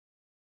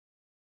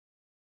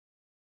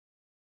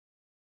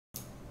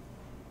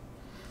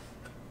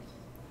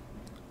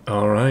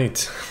All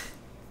right.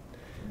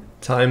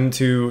 Time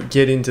to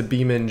get into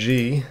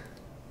BeamNG.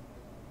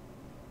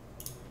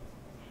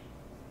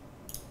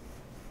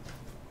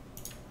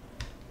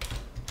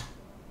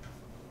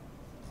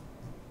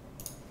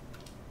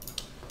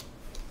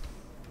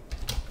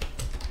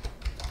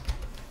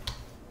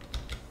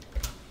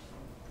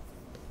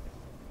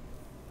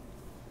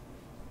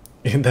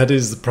 And that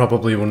is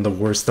probably one of the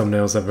worst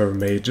thumbnails I've ever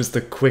made. Just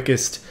the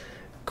quickest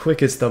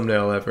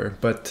thumbnail ever.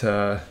 But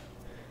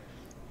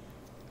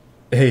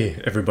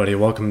hey everybody,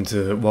 welcome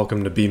to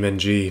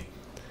BeamNG.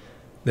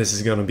 This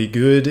is gonna be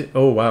good.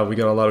 Oh wow, we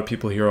got a lot of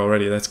people here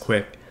already. That's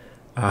quick.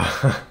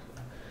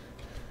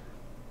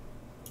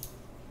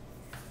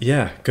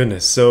 Yeah,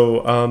 goodness.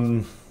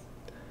 So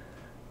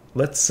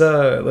let's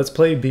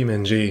play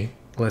BeamNG.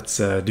 Let's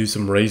do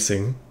some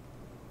racing.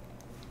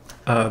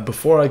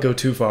 Before I go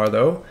too far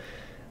though,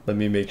 let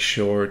me make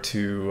sure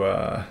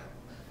to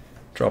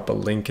drop a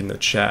link in the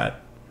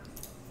chat.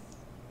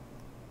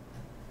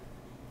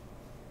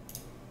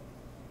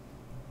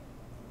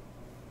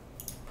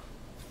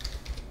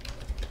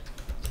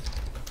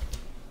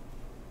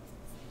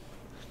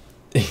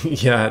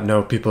 Yeah,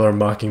 no, people are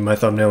mocking my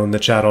thumbnail in the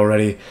chat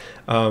already.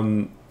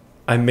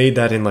 I made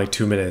that in like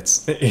 2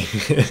 minutes.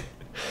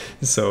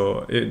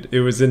 So it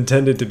was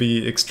intended to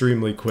be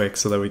extremely quick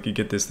so that we could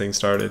get this thing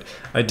started.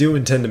 I do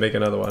intend to make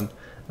another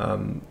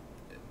one.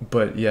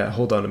 But yeah,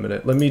 hold on a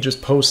minute. Let me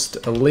just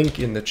post a link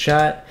in the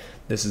chat.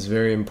 This is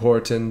very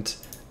important.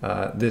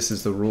 This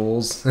is the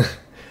rules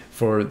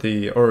for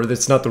the, or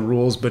it's not the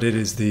rules, but it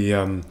is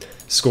the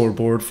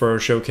scoreboard for our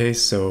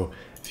showcase. So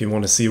if you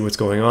want to see what's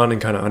going on and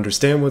kind of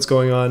understand what's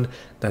going on,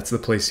 that's the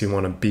place you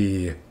want to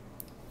be.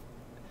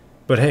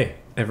 But hey,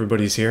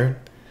 everybody's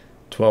here.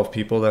 12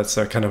 people, that's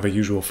kind of a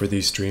usual for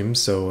these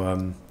streams. So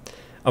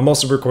I'm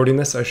also recording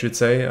this, I should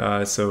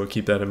say, so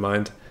keep that in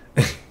mind.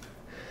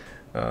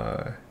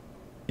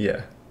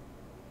 Yeah.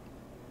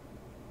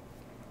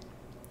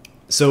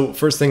 So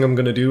first thing I'm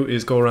going to do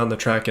is go around the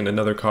track in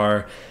another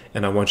car,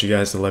 and I want you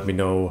guys to let me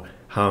know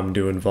how I'm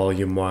doing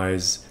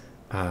volume-wise.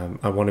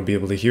 I want to be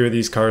able to hear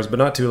these cars, but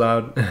not too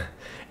loud.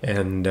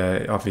 And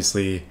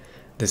obviously,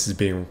 this is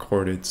being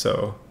recorded,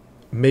 so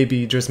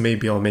maybe, just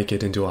maybe, I'll make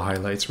it into a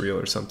highlights reel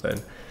or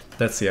something.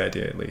 That's the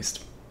idea, at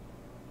least.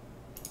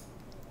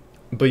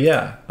 But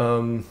yeah,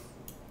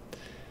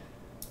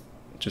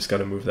 just got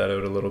to move that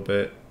out a little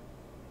bit.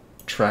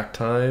 Track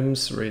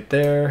times right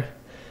there.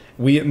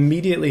 We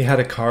immediately had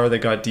a car that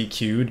got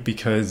DQ'd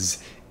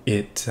because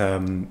it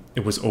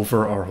was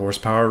over our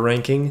horsepower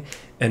ranking,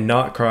 and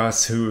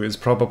Notcross, who is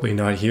probably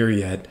not here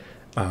yet,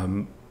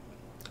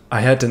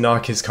 I had to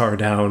knock his car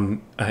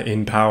down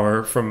in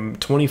power from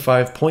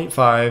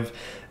 25.5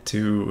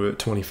 to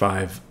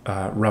 25,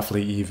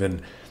 roughly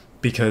even,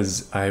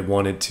 because I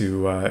wanted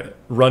to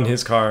run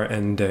his car,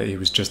 and he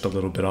was just a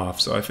little bit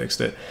off, so I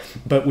fixed it.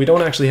 But we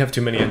don't actually have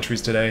too many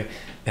entries today,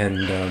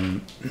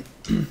 and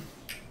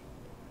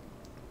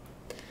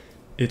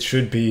it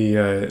should be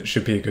a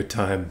good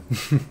time.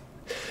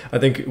 I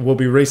think we'll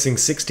be racing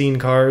 16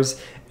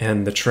 cars,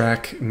 and the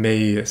track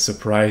may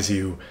surprise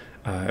you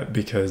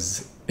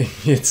because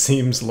it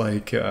seems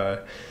like,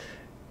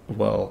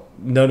 well,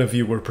 none of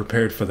you were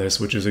prepared for this,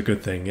 which is a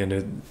good thing, and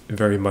it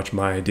very much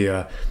my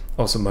idea.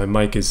 Also, my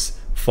mic is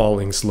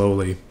falling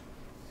slowly.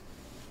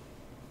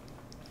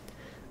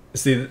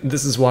 See,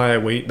 this is why I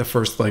wait the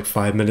first like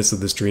 5 minutes of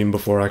the stream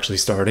before actually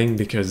starting,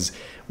 because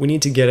we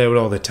need to get out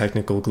all the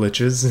technical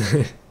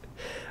glitches.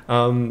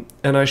 And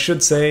I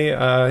should say,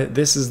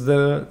 this is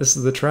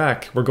the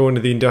track. We're going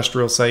to the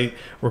industrial site.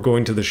 We're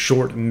going to the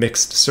short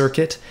mixed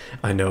circuit.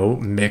 I know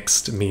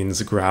mixed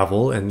means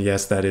gravel, and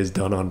yes, that is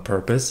done on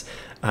purpose.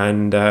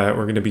 And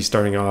we're going to be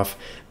starting off,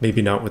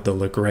 maybe not with the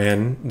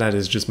Legrand. That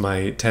is just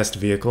my test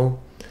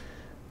vehicle.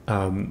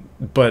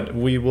 But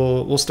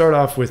we'll start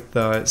off with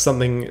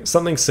something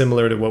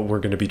similar to what we're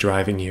going to be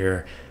driving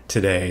here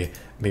today.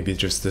 Maybe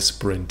just the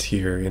Sprint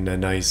here in a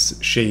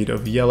nice shade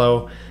of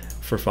yellow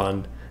for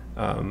fun.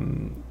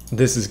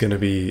 This is going to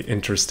be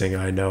interesting,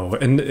 I know.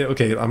 And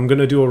okay, I'm going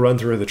to do a run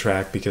through of the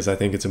track because I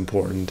think it's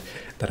important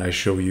that I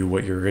show you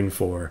what you're in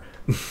for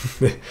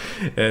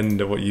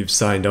and what you've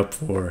signed up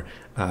for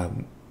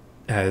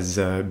as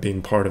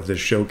being part of this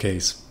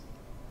showcase.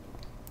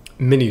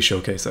 Mini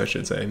showcase, I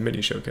should say.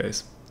 Mini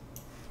showcase.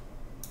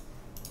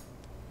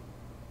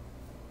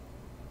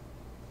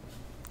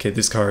 Okay,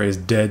 this car is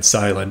dead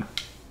silent.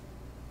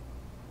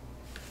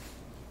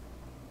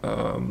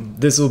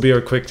 This will be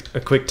a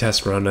quick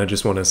test run. I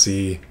just want to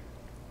see.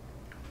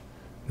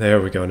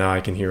 There we go. Now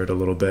I can hear it a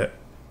little bit.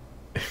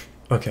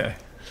 Okay.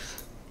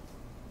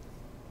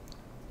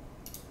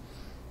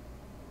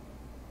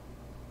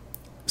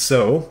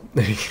 So,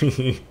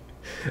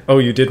 oh,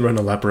 you did run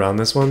a lap around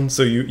this one,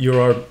 so you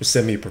are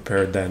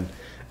semi-prepared then,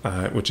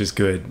 which is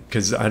good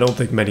because I don't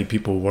think many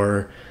people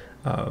were.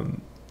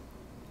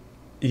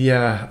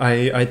 Yeah,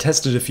 I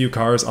tested a few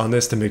cars on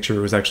this to make sure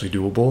it was actually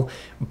doable,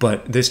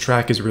 but this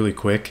track is really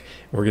quick.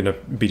 We're going to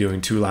be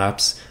doing 2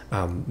 laps.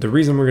 The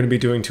reason we're going to be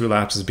doing 2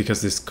 laps is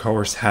because this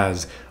course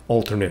has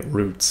alternate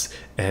routes.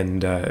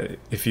 And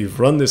if you've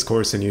run this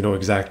course and you know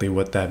exactly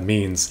what that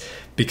means,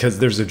 because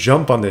there's a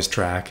jump on this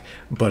track,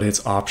 but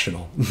it's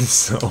optional.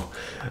 So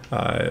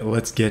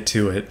let's get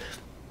to it.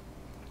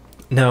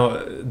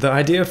 Now, the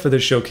idea for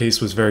this showcase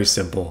was very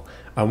simple.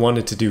 I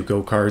wanted to do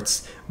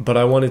go-karts, but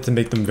I wanted to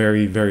make them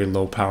very, very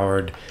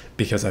low-powered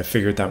because I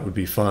figured that would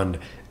be fun,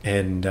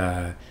 and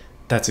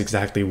that's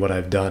exactly what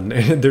I've done.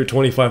 They're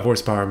 25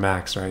 horsepower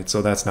max, right?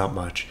 So that's not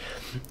much.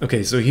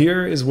 Okay, so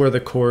here is where the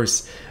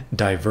course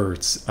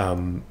diverts.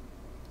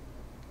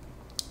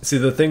 See,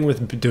 the thing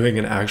with doing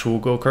an actual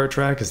go-kart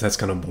track is that's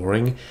kind of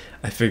boring.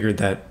 I figured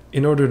that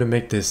in order to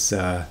make this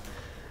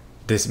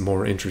this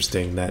more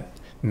interesting, that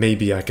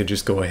maybe I could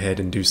just go ahead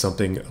and do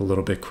something a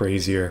little bit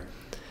crazier.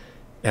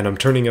 And I'm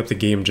turning up the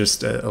game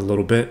just a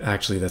little bit.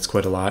 Actually, that's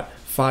quite a lot.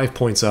 5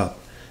 points up.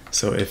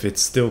 So if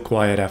it's still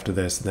quiet after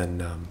this,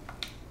 then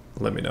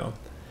let me know.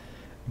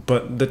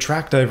 But the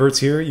track diverts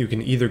here. You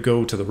can either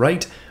go to the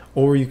right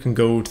or you can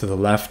go to the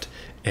left.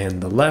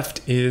 And the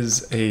left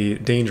is a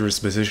dangerous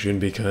position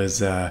because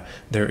there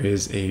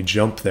is a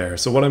jump there.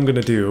 So what I'm going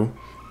to do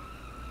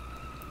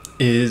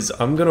is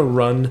I'm going to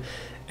run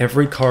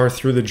every car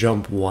through the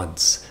jump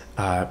once.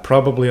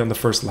 Probably on the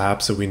first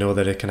lap, so we know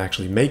that it can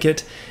actually make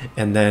it,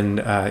 and then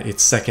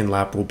its second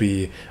lap will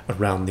be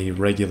around the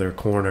regular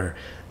corner.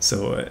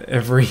 So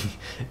every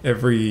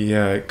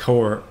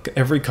car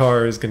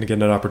is going to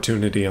get an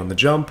opportunity on the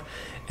jump,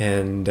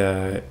 and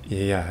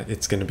yeah,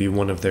 it's going to be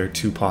one of their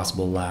 2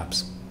 possible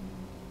laps.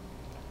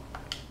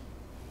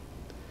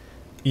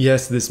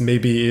 Yes, this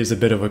maybe is a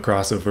bit of a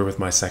crossover with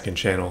my second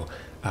channel,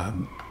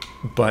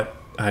 but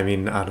I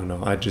mean, I don't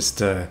know. I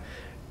just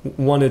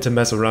wanted to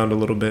mess around a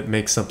little bit,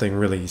 make something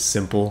really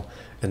simple,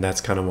 and that's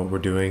kind of what we're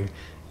doing.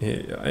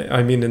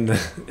 I mean,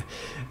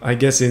 I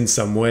guess in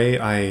some way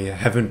I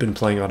haven't been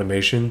playing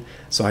automation,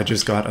 so I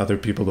just got other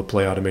people to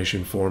play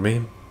automation for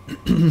me.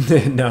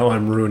 And now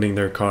I'm ruining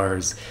their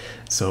cars.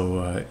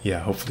 So yeah,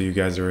 hopefully you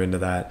guys are into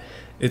that.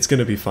 It's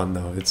gonna be fun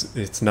though.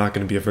 It's not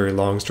gonna be a very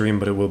long stream,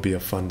 but it will be a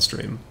fun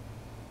stream.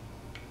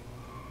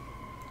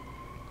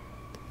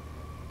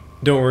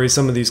 Don't worry,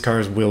 some of these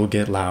cars will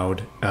get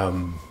loud.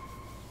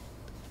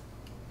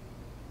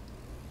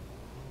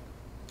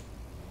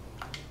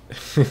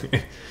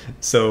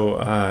 So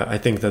I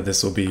think that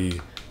this will be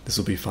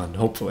fun.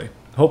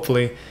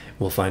 Hopefully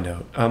we'll find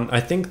out. I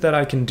think that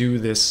I can do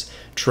this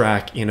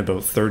track in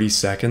about 30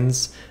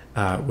 seconds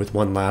with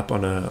 1 lap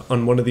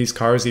on one of these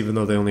cars, even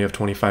though they only have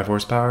 25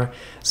 horsepower.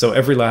 So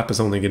every lap is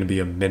only going to be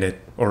a minute,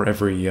 or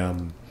every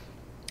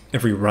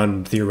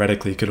run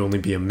theoretically could only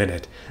be a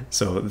minute.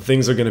 So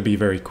things are going to be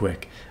very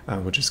quick,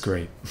 which is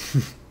great.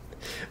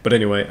 But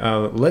anyway,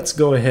 let's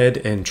go ahead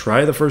and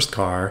try the first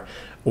car.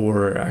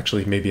 Or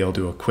actually, maybe I'll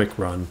do a quick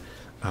run.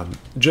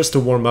 Just to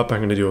warm up, I'm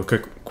going to do a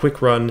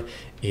quick run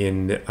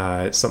in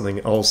something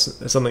else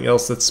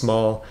that's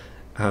small,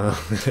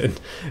 and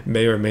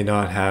may or may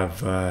not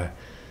have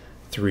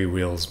 3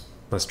 wheels.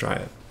 Let's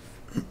try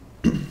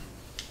it.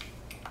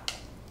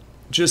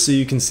 Just so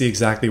you can see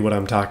exactly what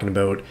I'm talking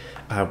about,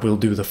 we'll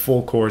do the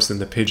full course in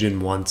the Pigeon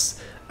once,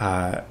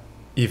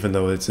 even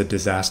though it's a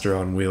disaster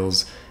on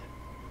wheels.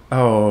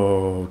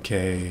 Oh,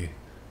 okay.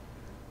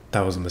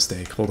 That was a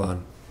mistake. Hold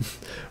on.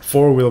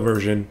 4-wheel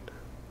version.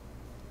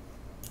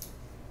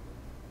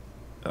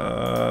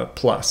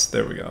 Plus.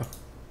 There we go.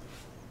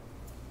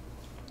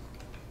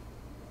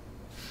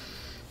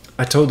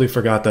 I totally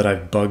forgot that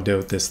I've bugged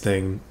out this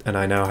thing, and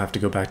I now have to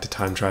go back to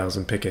time trials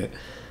and pick it.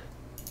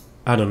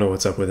 I don't know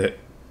what's up with it,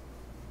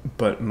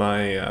 but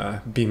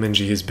my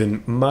BeamNG has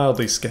been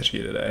mildly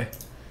sketchy today.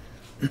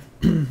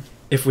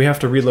 If we have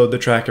to reload the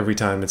track every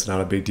time, it's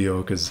not a big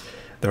deal because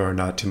there are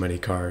not too many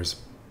cars.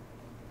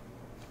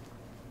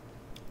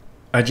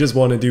 I just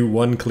want to do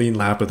 1 clean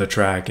lap of the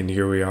track, and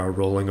here we are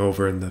rolling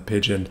over in the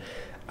Pigeon,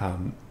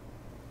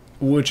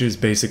 which is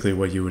basically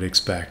what you would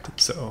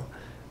expect. So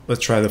let's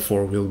try the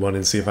 4-wheel one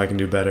and see if I can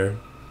do better.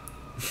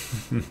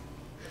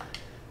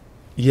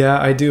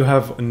 Yeah, I do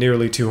have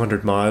nearly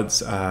 200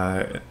 mods.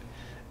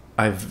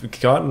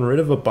 I've gotten rid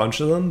of a bunch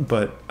of them,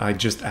 but I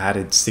just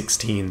added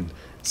 16.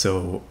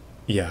 So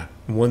yeah,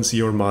 once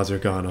your mods are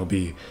gone, I'll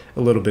be a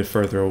little bit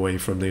further away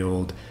from the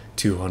old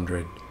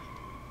 200.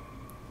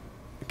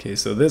 Okay,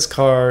 so this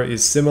car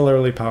is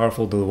similarly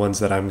powerful to the ones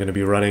that I'm going to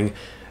be running,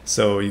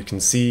 so you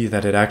can see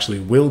that it actually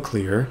will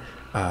clear,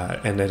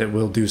 and that it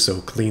will do so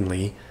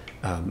cleanly,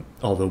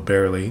 although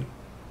barely.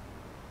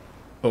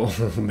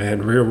 Oh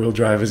man, rear-wheel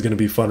drive is going to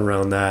be fun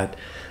around that.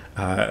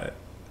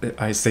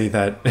 I say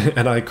that,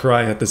 and I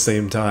cry at the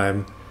same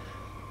time.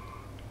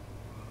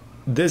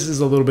 This is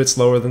a little bit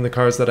slower than the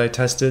cars that I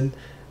tested,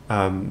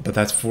 but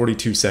that's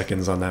 42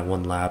 seconds on that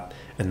 1 lap,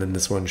 and then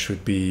this one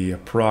should be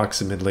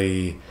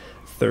approximately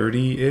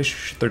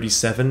 30-ish,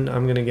 37,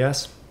 I'm gonna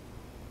guess.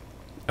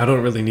 I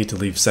don't really need to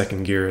leave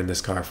 2nd gear in this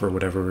car for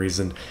whatever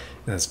reason.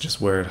 That's just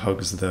where it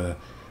hugs the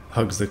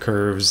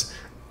curves.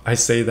 I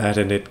say that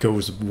and it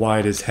goes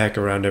wide as heck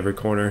around every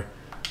corner.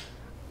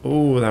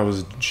 Oh, that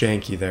was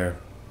janky there.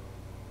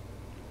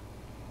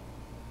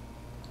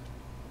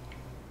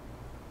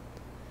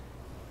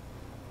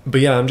 But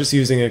yeah, I'm just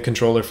using a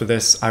controller for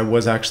this. I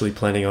was actually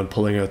planning on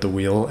pulling out the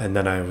wheel, and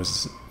then I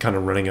was kind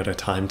of running out of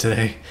time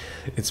today.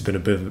 It's been a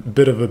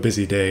bit of a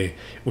busy day,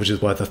 which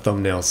is why the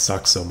thumbnails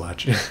suck so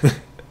much.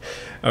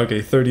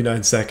 Okay,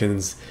 39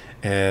 seconds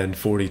and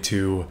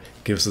 42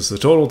 gives us a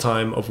total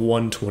time of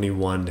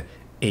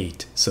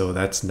 1:21.8, so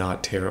that's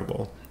not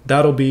terrible.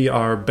 That'll be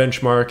our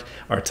benchmark.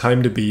 Our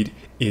time to beat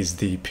is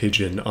the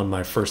Pigeon on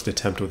my first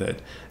attempt with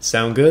it.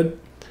 Sound good?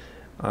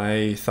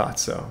 I thought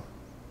so.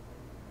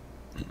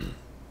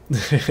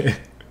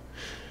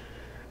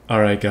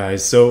 Alright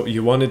guys, so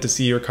you wanted to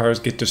see your cars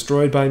get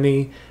destroyed by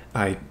me.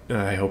 I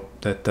hope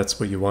that that's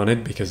what you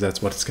wanted, because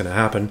that's what's going to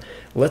happen.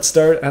 Let's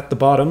start at the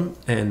bottom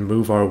and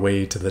move our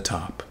way to the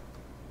top.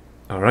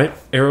 Alright,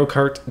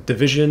 Go-Kart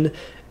Division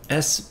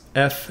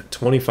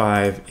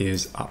SF25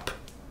 is up.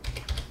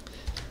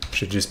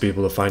 Should just be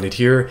able to find it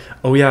here.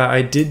 Oh yeah,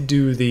 I did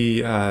do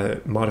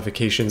the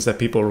modifications that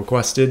people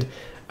requested.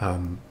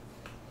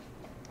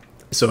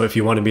 So if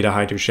you wanted me to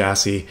hide your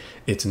chassis,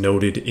 it's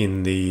noted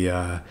in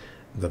the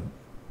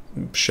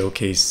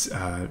showcase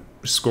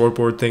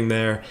scoreboard thing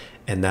there,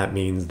 and that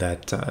means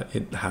that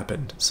it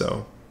happened.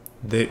 So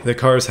the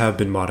cars have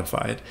been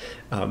modified.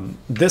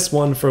 This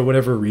one, for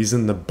whatever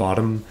reason, the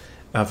bottom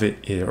of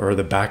it, or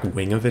the back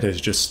wing of it,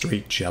 is just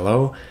straight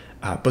jello.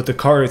 But the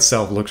car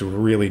itself looks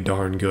really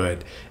darn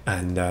good,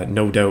 and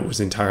no doubt was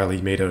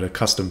entirely made out of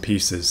custom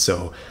pieces.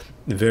 So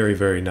very,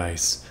 very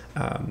nice,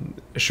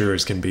 sure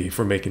as can be,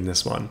 for making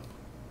this one.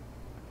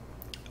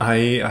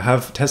 I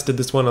have tested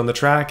this one on the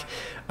track.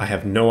 I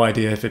have no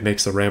idea if it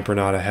makes the ramp or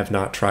not. I have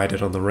not tried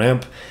it on the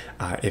ramp.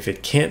 If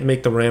it can't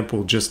make the ramp,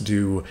 we'll just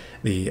do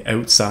the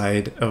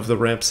outside of the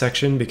ramp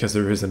section, because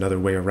there is another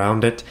way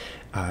around it.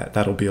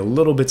 That'll be a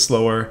little bit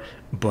slower,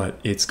 but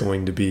it's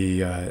going to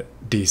be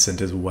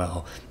decent as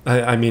well.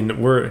 I mean,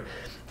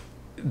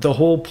 the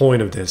whole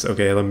point of this,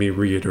 okay, let me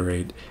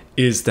reiterate,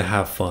 is to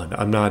have fun.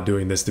 I'm not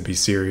doing this to be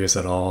serious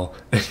at all.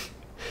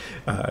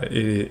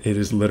 It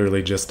is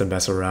literally just to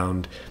mess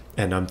around,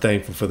 and I'm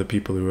thankful for the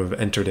people who have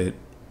entered it,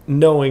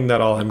 knowing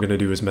that all I'm going to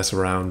do is mess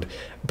around,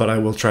 but I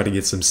will try to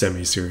get some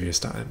semi-serious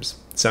times.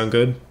 Sound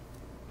good?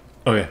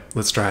 Okay,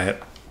 let's try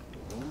it.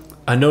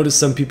 I noticed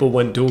some people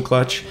went dual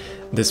clutch.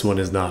 This one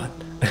is not.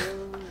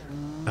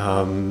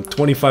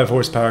 25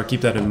 horsepower,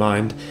 keep that in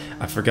mind.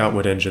 I forgot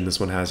what engine this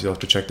one has. You'll have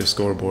to check the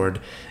scoreboard.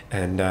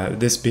 And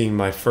this being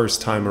my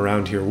first time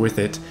around here with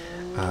it,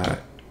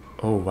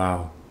 oh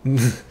wow.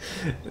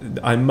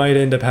 I might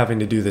end up having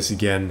to do this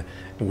again.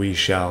 We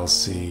shall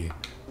see.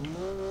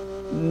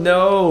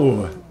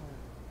 No!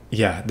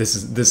 Yeah, this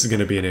is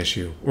going to be an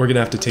issue. We're going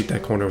to have to take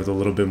that corner with a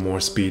little bit more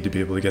speed to be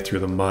able to get through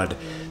the mud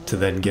to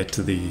then get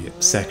to the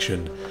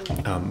section.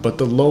 But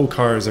the low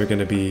cars are going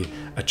to be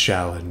a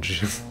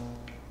challenge.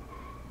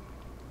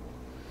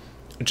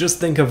 Just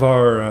think of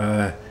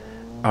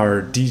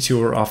our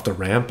detour off the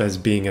ramp as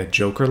being a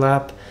joker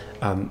lap.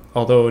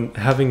 Although,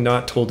 having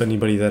not told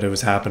anybody that it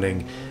was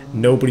happening,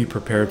 nobody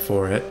prepared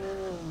for it.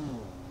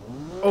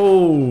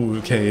 Oh,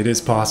 okay, it is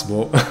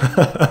possible.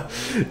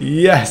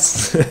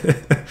 Yes!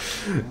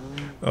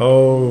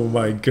 Oh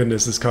my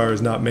goodness, this car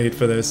is not made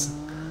for this.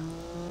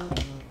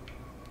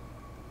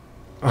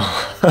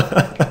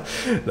 Oh,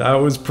 that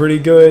was pretty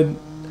good.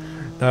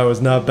 That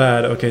was not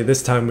bad. Okay,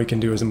 this time we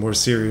can do a more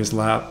serious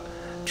lap,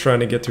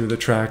 trying to get through the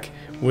track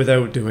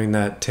without doing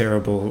that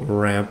terrible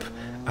ramp,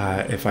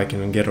 if I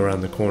can get around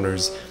the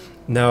corners.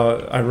 Now,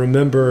 I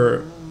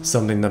remember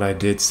something that I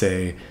did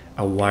say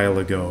a while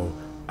ago,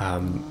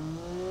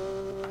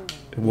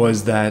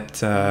 was that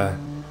the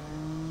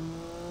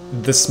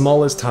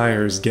smallest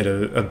tires get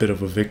a bit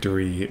of a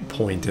victory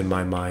point in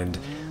my mind.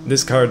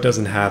 This car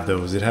doesn't have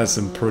those. It has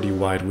some pretty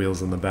wide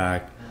wheels on the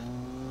back.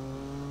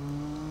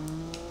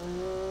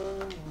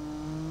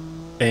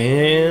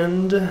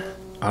 And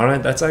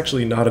alright, that's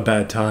actually not a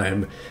bad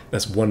time.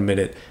 That's 1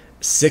 minute,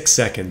 6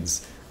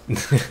 seconds.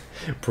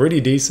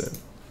 Pretty decent.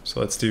 So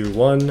let's do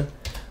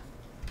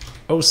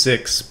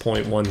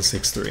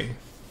 1:06.163.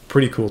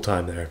 Pretty cool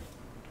time there.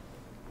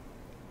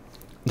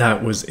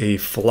 That was a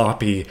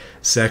floppy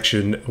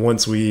section.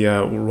 Once we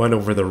run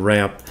over the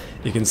ramp,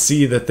 you can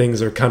see that things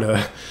are kind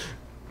of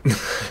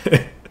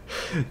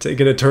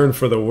taking a turn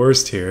for the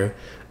worst here.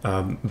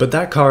 But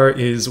that car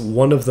is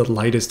one of the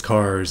lightest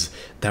cars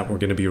that we're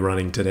going to be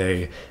running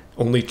today.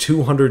 Only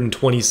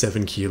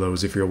 227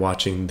 kilos if you're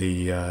watching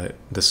the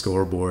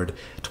scoreboard.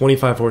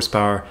 25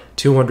 horsepower,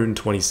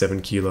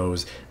 227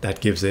 kilos.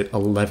 That gives it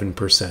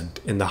 11%.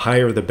 And the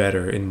higher the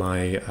better in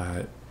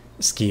my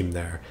scheme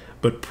there.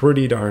 But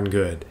pretty darn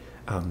good.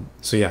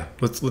 So yeah,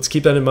 let's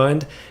keep that in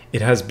mind.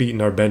 It has beaten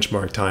our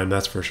benchmark time,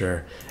 that's for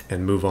sure.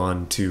 And move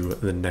on to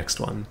the next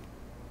one.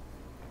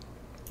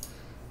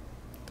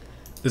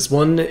 This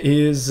one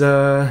is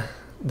the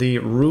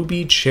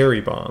Ruby Cherry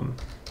Bomb.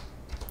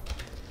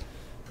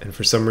 And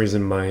for some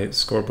reason my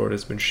scoreboard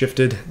has been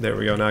shifted. There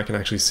we go, now I can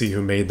actually see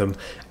who made them.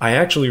 I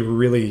actually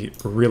really,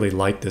 really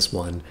like this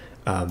one.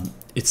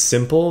 It's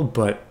simple,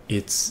 but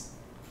it's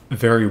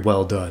very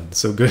well done.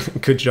 So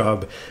good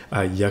job,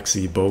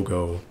 Yuxi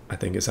Bogo, I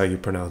think is how you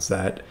pronounce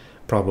that.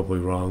 Probably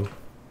wrong.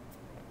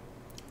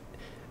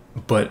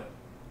 But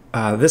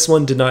this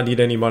one did not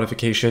need any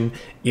modification.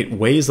 It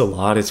weighs a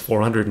lot. It's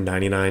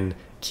 499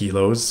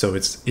 kilos, so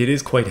it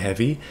is quite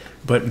heavy.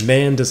 But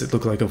man, does it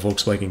look like a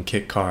Volkswagen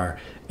kit car.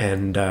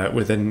 And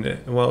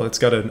well, it's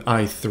got an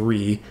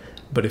i3,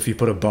 but if you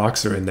put a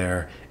Boxer in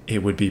there,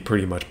 it would be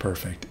pretty much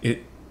perfect.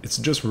 It's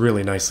just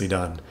really nicely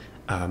done.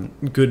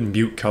 Good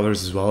mute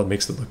colors as well. It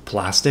makes it look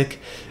plastic,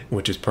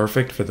 which is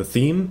perfect for the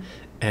theme.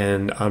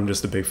 And I'm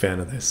just a big fan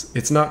of this.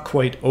 It's not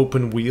quite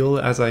open wheel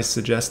as I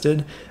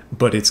suggested,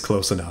 but it's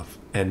close enough.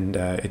 And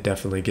it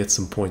definitely gets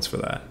some points for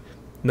that.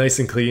 Nice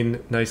and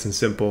clean, nice and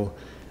simple.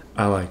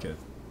 I like it.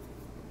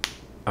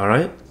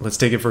 Alright, let's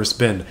take it for a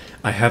spin.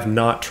 I have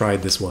not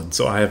tried this one,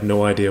 so I have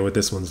no idea what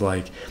this one's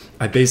like.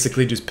 I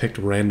basically just picked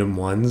random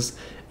ones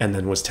and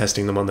then was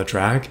testing them on the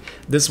track.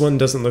 This one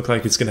doesn't look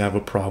like it's going to have a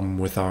problem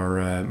with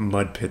our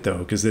mud pit though,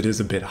 because it is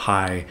a bit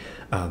high.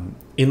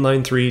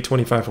 Inline 3,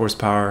 25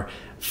 horsepower,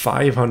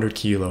 500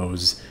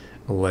 kilos.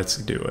 Let's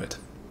do it.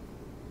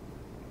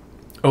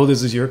 Oh,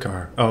 this is your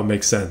car. Oh,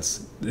 makes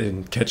sense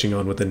in catching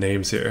on with the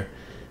names here.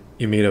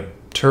 You made a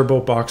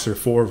Turbo Boxer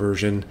 4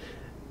 version.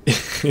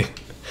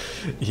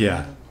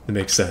 Yeah, it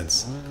makes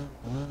sense.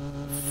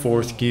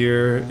 Fourth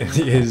gear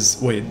is...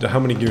 Wait, how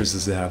many gears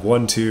does it have?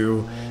 1,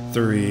 2,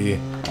 3.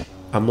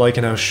 I'm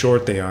liking how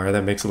short they are.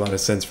 That makes a lot of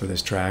sense for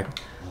this track.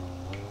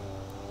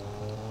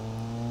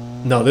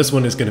 No, this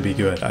one is going to be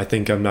good. I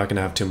think I'm not going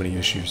to have too many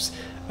issues.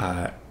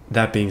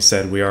 That being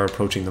said, we are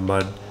approaching the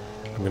mud.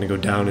 I'm going to go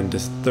down into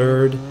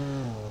third.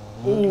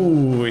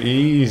 Ooh,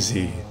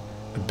 easy.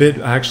 A bit...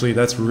 Actually,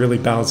 that's really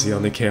bouncy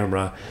on the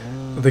camera.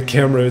 The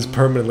camera is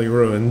permanently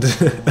ruined.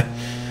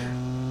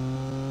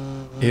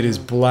 It is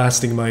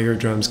blasting my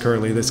eardrums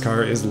currently. This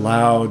car is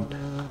loud.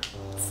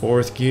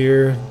 Fourth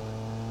gear.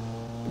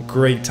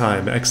 Great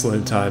time.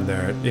 Excellent time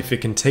there. If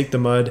it can take the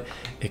mud,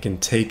 it can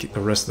take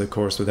the rest of the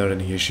course without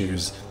any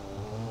issues.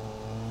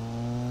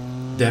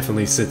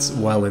 Definitely sits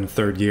well in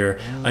third gear.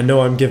 I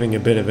know I'm giving a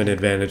bit of an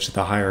advantage to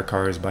the higher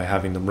cars by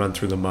having them run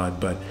through the mud,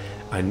 but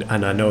I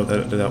know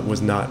that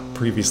was not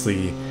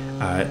previously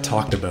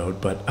talked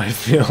about, but I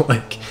feel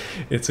like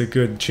it's a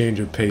good change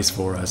of pace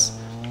for us.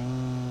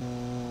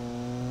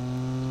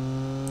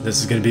 This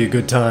is going to be a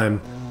good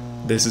time.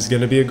 This is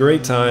going to be a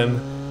great time.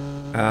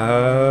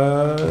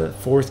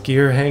 Fourth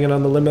gear hanging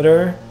on the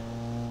limiter.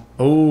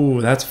 Oh,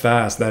 that's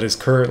fast. That is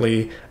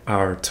currently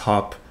our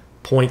top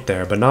point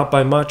there, but not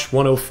by much.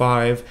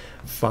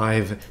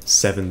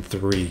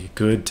 105.573.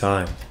 Good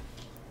time.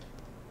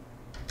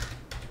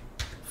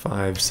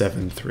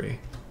 573.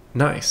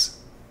 Nice.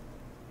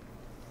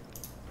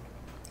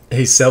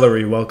 Hey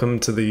Celery, welcome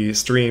to the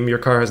stream. Your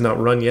car has not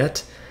run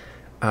yet.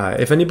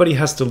 If anybody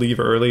has to leave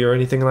early or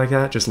anything like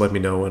that, just let me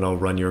know and I'll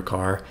run your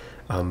car.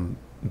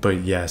 But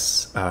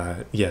yes,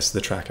 yes,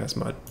 the track has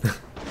mud.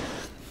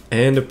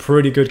 And a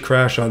pretty good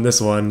crash on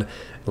this one.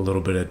 A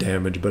little bit of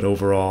damage, but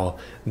overall,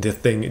 the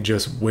thing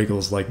just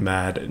wiggles like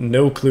mad.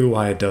 No clue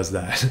why it does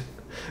that.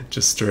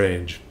 Just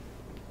strange.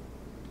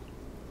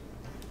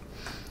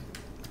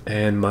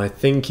 And my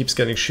thing keeps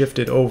getting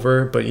shifted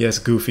over, but yes,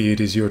 Goofy,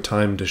 it is your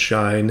time to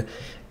shine.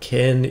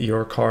 Can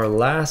your car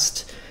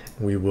last?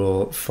 We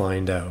will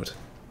find out.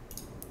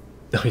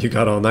 Oh, you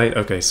got all night?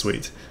 Okay,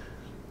 sweet.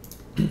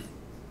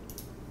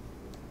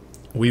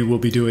 We will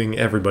be doing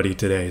everybody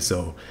today,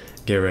 so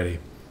get ready.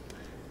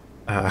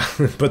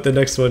 But the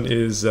next one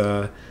is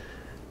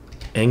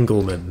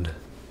Engelman.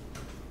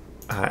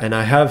 And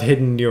I have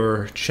hidden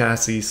your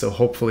chassis, so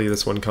hopefully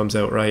this one comes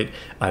out right.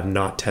 I've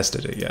not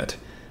tested it yet.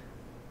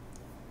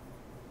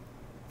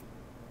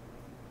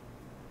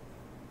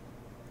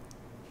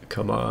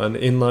 Come on,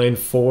 inline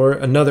 4.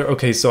 Another...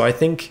 Okay, so I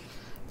think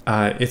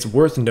it's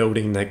worth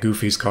noting that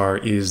Goofy's car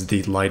is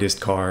the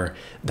lightest car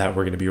that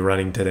we're going to be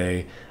running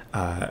today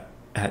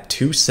at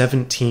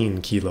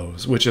 217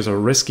 kilos, which is a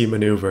risky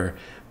maneuver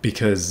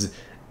because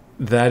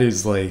that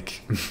is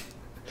like...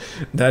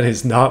 that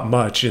is not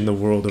much in the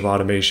world of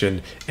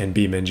automation and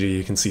BeamNG.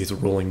 You can see it's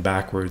rolling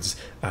backwards,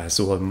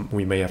 so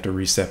we may have to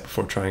reset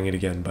before trying it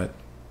again, but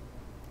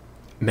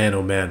man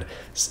oh man,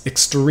 it's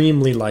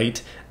extremely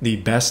light. The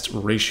best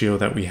ratio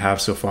that we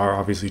have so far,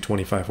 obviously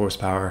 25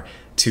 horsepower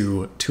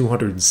to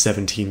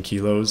 217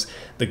 kilos.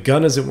 The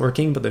gun isn't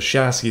working, but the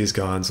chassis is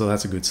gone, so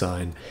that's a good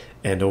sign.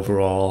 And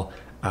overall,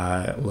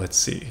 let's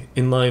see,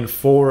 inline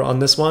 4 on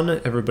this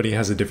one. Everybody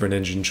has a different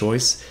engine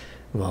choice.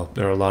 Well,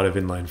 there are a lot of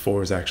inline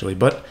 4s actually,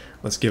 but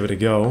let's give it a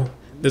go.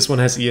 This one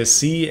has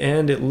ESC,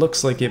 and it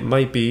looks like it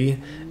might be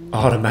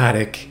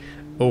automatic.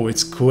 Oh,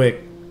 it's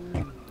quick.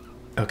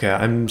 Okay,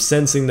 I'm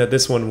sensing that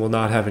this one will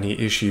not have any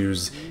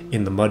issues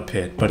in the mud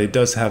pit, but it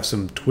does have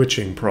some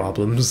twitching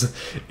problems.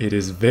 It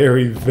is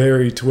very,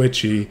 very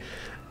twitchy.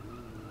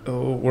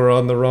 Oh, we're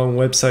on the wrong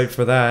website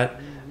for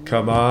that.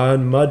 Come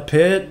on, mud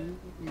pit.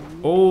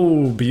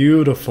 Oh,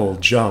 beautiful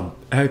jump.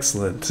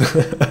 Excellent.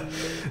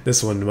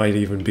 This one might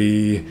even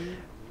be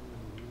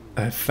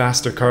a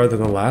faster car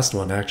than the last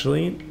one,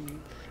 actually.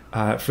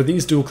 For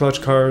these dual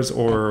clutch cars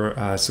or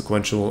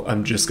sequential,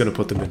 I'm just going to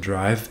put them in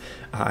drive.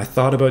 I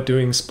thought about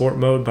doing sport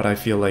mode, but I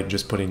feel like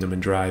just putting them in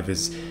drive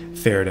is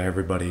fair to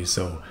everybody,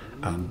 so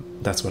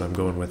that's what I'm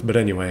going with. But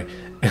anyway,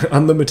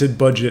 unlimited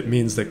budget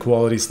means that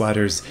quality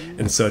sliders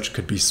and such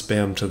could be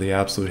spammed to the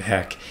absolute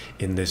heck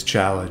in this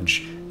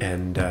challenge,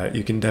 and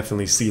you can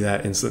definitely see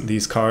that in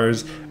these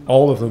cars.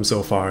 All of them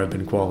so far have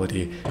been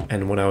quality,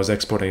 and when I was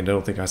exporting, I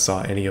don't think I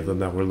saw any of them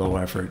that were low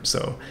effort,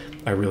 so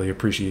I really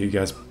appreciate you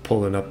guys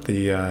pulling up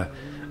the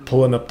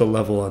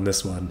level on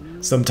this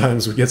one.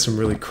 Sometimes we get some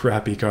really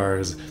crappy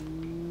cars.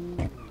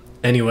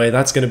 Anyway,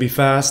 that's going to be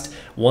fast.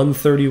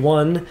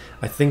 131.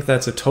 I think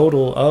that's a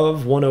total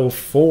of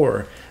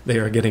 104. They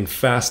are getting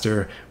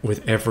faster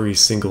with every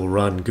single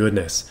run.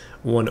 Goodness.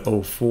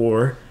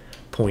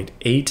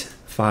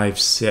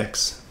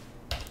 104.856.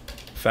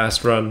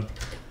 Fast run.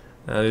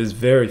 That is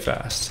very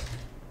fast.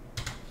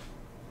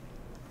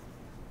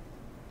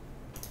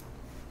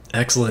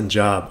 Excellent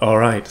job. All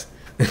right.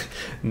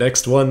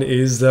 Next one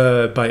is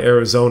by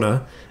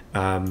Arizona,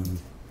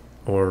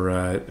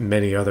 or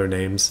many other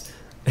names.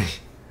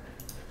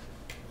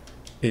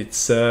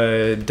 It's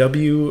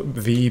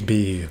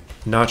WVB.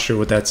 Not sure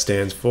what that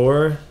stands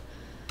for,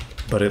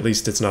 but at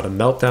least it's not a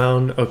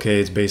meltdown. Okay,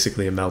 it's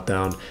basically a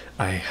meltdown.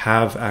 I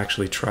have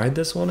actually tried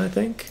this one, I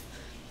think.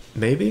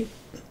 Maybe?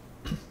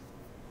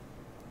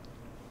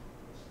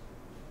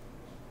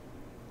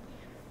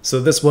 So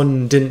this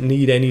one didn't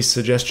need any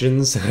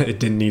suggestions. It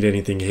didn't need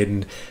anything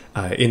hidden.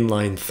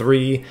 Inline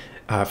 3,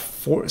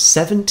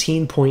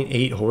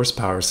 17.8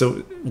 horsepower.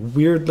 So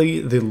weirdly,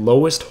 the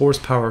lowest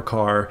horsepower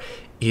car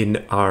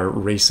in our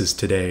races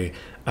today.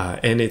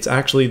 And it's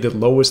actually the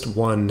lowest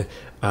one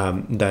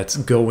that's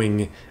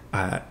going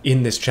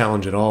in this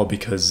challenge at all,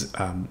 because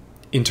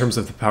in terms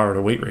of the power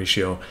to weight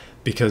ratio,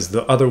 because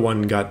the other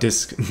one got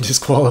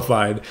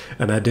disqualified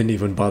and I didn't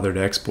even bother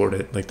to export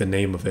it, like the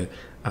name of it.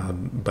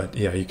 But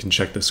yeah, you can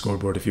check the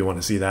scoreboard if you want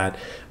to see that.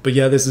 But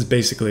yeah, this is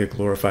basically a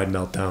glorified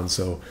meltdown,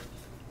 so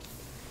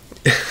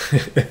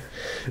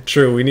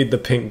true, we need the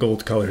pink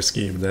gold color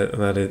scheme.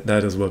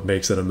 That is what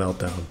makes it a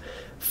meltdown.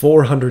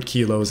 400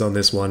 kilos on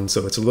this one,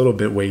 so it's a little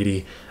bit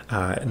weighty.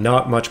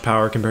 Not much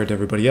power compared to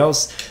everybody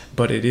else,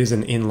 but it is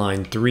an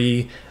inline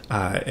 3,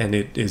 and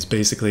it is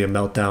basically a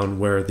meltdown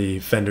where the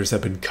fenders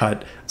have been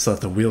cut so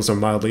that the wheels are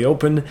mildly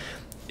open.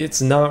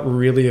 It's not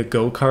really a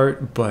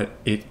go-kart, but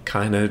it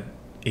kind of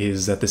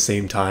is at the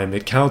same time.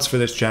 It counts for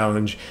this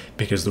challenge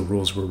because the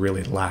rules were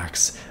really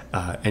lax,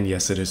 and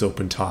yes, it is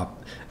open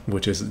top,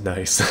 which is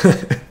nice.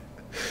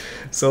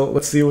 So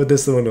let's see what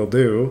this one will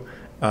do.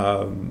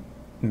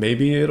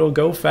 Maybe it'll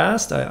go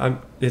fast.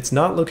 It's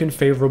not looking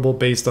favorable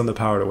based on the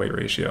power to weight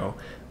ratio,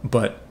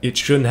 but it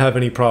shouldn't have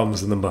any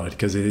problems in the mud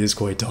because it is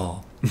quite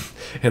tall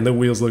and the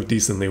wheels look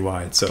decently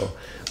wide. So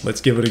let's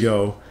give it a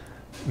go.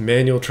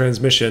 Manual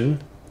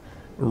transmission,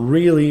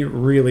 really,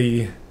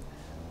 really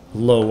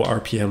low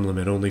RPM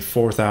limit, only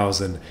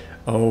 4,000.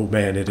 Oh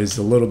man, it is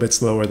a little bit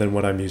slower than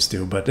what I'm used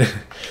to, but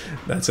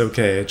that's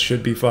okay. It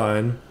should be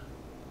fine.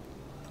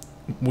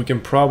 We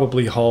can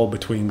probably haul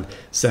between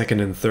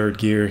second and third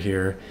gear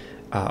here,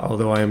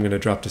 although I am going to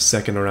drop to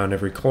second around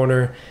every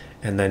corner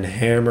and then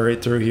hammer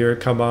it through here.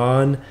 Come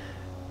on.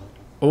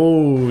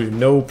 Oh,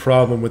 no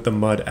problem with the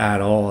mud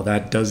at all.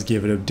 That does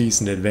give it a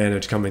decent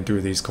advantage coming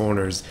through these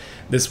corners.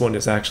 This one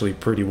is actually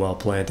pretty well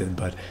planted,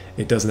 but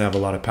it doesn't have a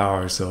lot of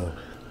power, so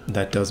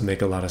that does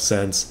make a lot of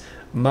sense.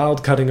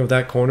 Mild cutting of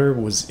that corner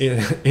was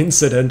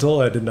incidental.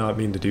 I did not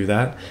mean to do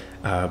that,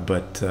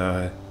 but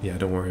yeah,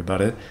 don't worry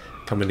about it.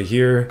 Come into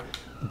here,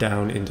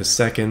 down into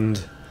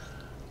second.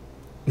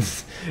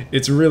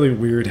 It's really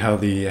weird how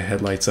the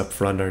headlights up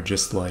front are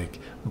just like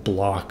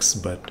blocks,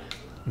 but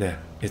nah,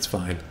 it's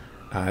fine.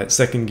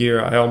 Second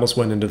gear, I almost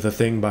went into the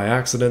thing by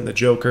accident, the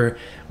Joker.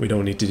 We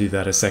don't need to do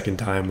that a second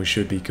time. We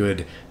should be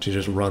good to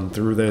just run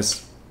through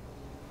this.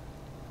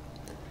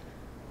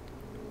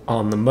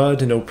 On the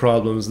mud, no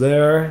problems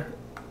there.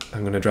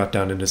 I'm going to drop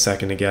down into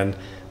second again.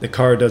 The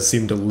car does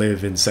seem to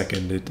live in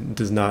second. It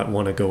does not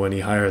want to go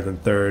any higher than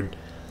third.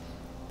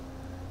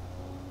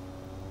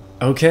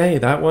 Okay,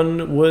 that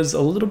one was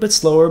a little bit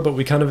slower, but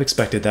we kind of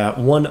expected that.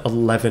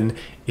 1:11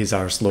 is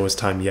our slowest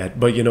time yet,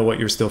 but you know what?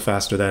 You're still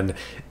faster than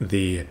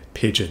the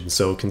Pigeon,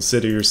 so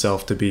consider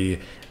yourself to be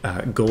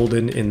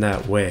golden in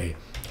that way.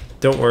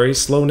 Don't worry,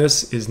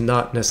 slowness is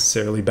not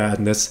necessarily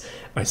badness.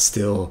 I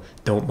still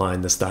don't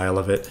mind the style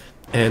of it.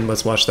 And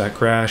let's watch that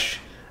crash.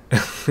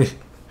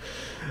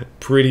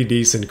 Pretty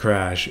decent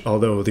crash,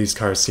 although these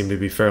cars seem to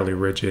be fairly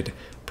rigid,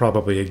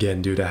 probably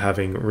again due to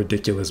having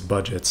ridiculous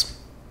budgets.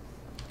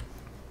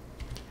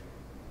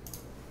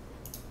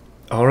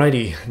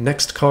 Alrighty,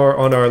 next car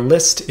on our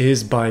list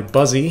is by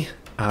Buzzy.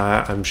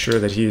 I'm sure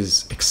that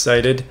he's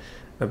excited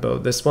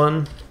about this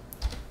one.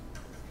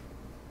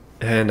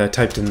 And I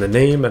typed in the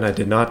name, and I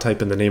did not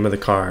type in the name of the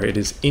car. It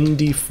is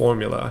Indy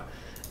Formula.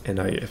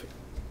 And I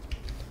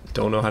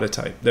Don't know how to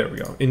type. There we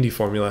go. Indy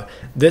Formula.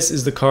 This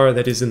is the car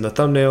that is in the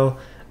thumbnail.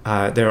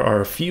 There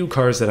are a few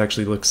cars that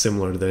actually look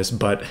similar to this,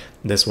 but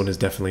this one is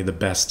definitely the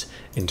best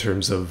in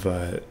terms of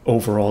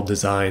overall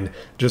design.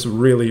 Just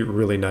really,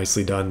 really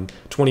nicely done.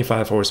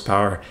 25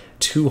 horsepower,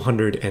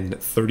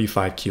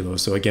 235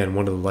 kilos. So again,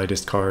 one of the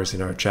lightest cars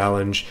in our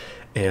challenge,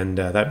 and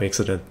that makes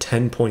it a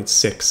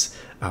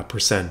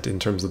 10.6% in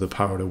terms of the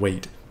power to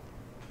weight.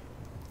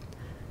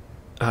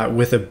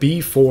 With a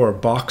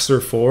B4 Boxer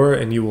 4,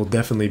 and you will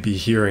definitely be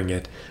hearing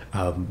it.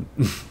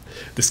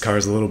 This car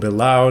is a little bit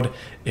loud,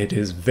 it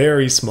is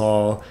very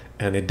small,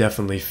 and it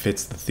definitely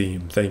fits the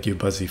theme. Thank you,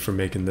 Buzzy, for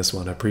making this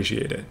one. I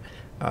appreciate it.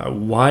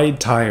 Wide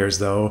tires,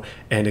 though,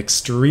 and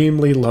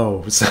extremely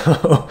low,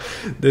 so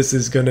this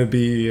is going to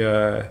be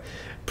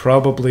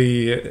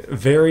probably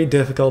very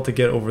difficult to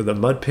get over the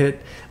mud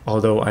pit,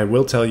 although I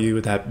will tell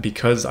you that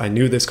because I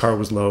knew this car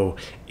was low,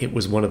 it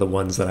was one of the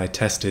ones that I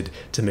tested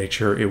to make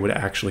sure it would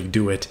actually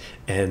do it,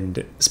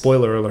 and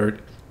spoiler alert,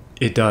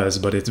 it does,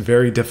 but it's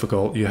very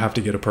difficult. You have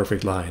to get a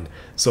perfect line,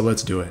 so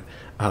let's do it.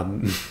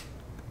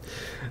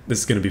 This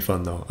is going to be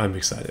fun, though. I'm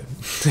excited.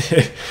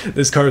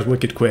 This car is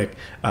wicked quick,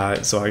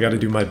 so I got to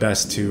do my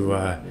best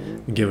to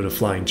give it a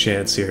flying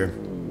chance here.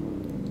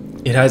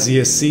 It has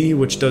ESC,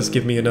 which does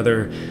give me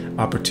another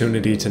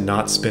opportunity to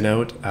not spin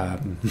out.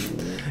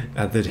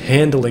 The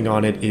handling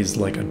on it is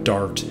like a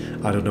dart.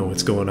 I don't know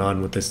what's going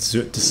on with this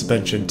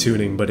suspension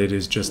tuning, but it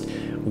is just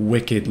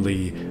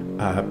wickedly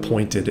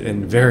pointed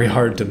and very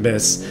hard to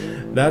miss.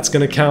 That's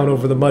going to count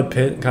over the mud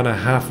pit, kind of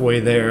halfway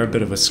there, a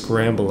bit of a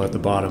scramble at the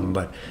bottom,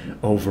 but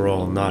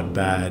overall not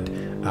bad.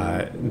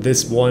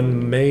 This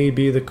one may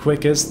be the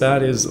quickest.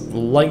 That is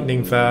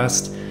lightning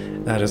fast.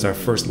 That is our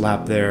first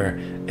lap there,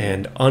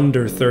 and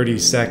under 30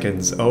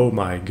 seconds. Oh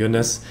my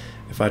goodness.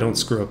 If I don't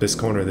screw up this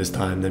corner this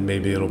time, then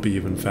maybe it'll be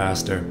even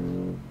faster.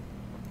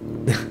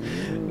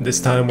 This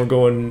time we're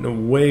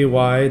going way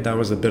wide. That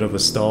was a bit of a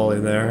stall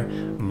in there.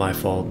 My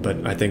fault,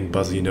 but I think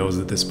Buzzy knows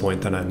at this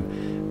point that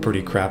I'm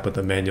pretty crap with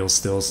the manual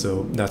still,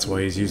 so that's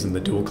why he's using the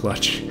dual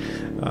clutch.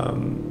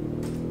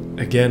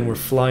 Again, we're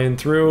flying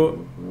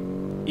through.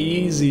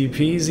 Easy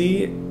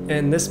peasy,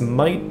 and this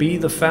might be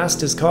the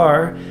fastest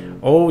car.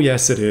 Oh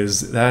yes it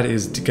is. That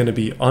is going to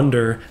be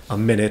under a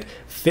minute.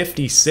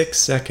 56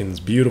 seconds.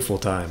 Beautiful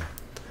time.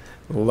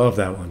 Love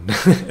that one.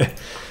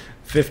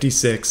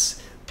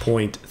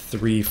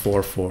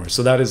 56.344.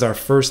 So that is our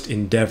first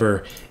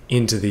endeavor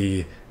into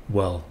the,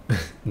 well,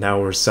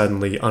 now we're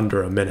suddenly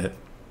under a minute.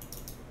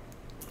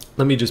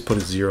 Let me just put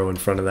a 0 in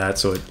front of that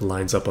so it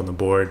lines up on the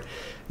board.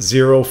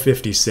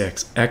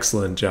 0:56.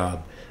 Excellent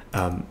job.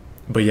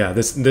 But yeah,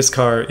 this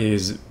car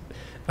is,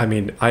 I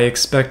mean, I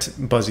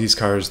expect Buzzy's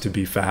cars to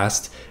be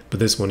fast, but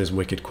this one is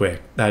wicked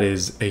quick. That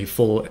is a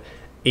full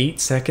 8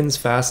 seconds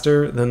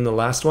faster than the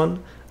last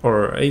one,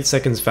 or 8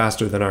 seconds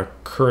faster than our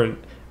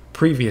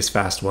previous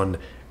fast one,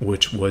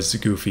 which was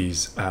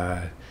Goofy's.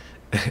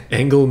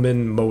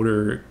 Engelmann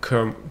Motor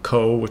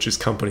Co., which is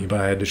company,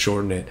 but I had to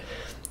shorten it,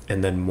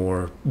 and then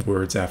more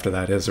words after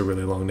that. It has a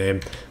really long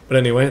name. But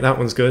anyway, that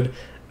one's good.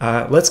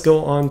 Let's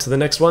go on to the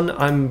next one.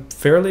 I'm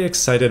fairly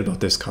excited about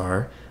this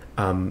car.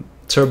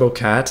 Turbo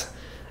Cat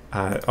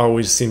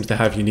always seems to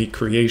have unique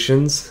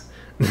creations.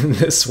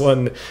 This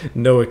one,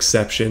 no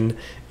exception,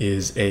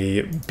 is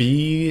a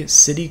B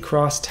City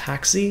Cross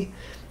Taxi.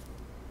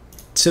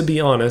 To be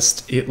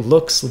honest, it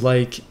looks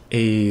like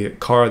a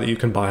car that you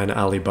can buy on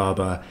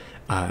Alibaba,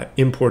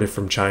 imported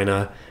from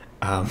China.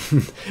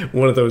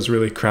 One of those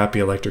really crappy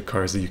electric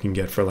cars that you can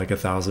get for like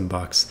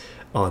 $1,000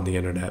 on the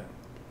internet.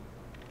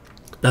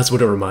 That's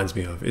what it reminds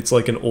me of. It's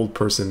like an old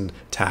person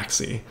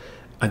taxi.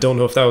 I don't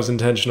know if that was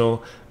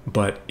intentional,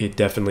 but it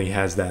definitely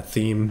has that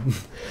theme.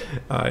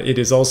 It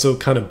is also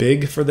kind of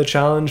big for the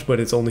challenge,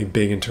 but it's only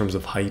big in terms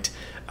of height.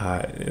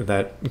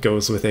 That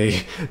goes with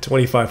a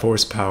 25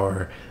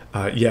 horsepower.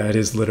 Yeah, it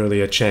is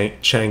literally a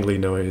Changli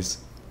noise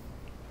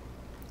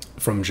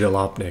from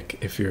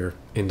Jalopnik, if you're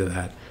into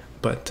that.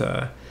 But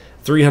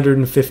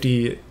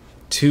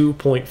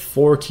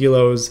 352.4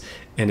 kilos,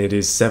 and it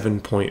is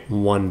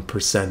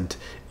 7.1%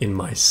 in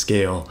my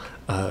scale.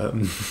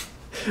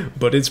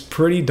 But it's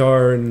pretty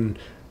darn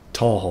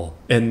tall,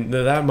 and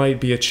that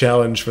might be a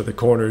challenge for the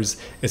corners.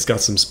 It's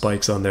got some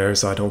spikes on there,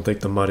 so I don't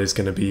think the mud is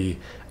going to be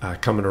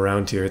coming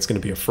around here. It's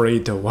going to be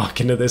afraid to walk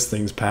into this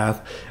thing's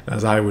path,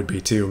 as I would be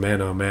too,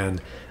 man oh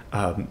man.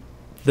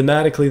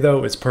 Thematically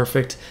though, it's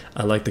perfect.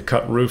 I like the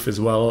cut roof as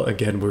well.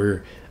 Again,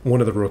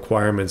 one of the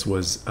requirements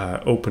was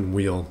open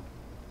wheel.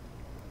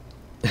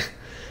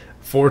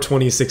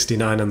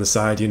 420/69 on the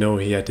side, you know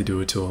he had to do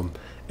it to him.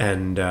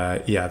 And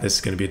yeah, this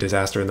is going to be a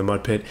disaster in the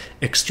mud pit.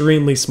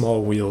 Extremely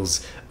small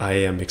wheels. I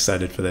am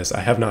excited for this. I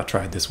have not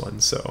tried this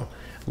one, so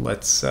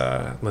let's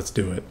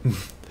do it.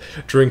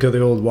 Drink of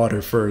the old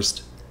water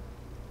first.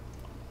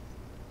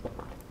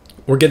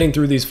 We're getting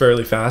through these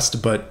fairly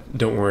fast, but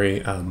don't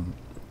worry,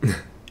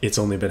 it's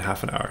only been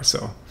half an hour,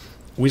 so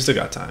we still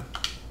got time.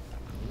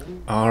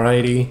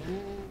 Alrighty,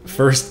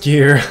 first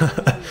gear.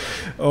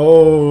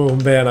 Oh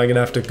man, I'm gonna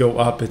have to go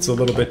up. It's a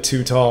little bit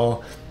too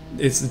tall.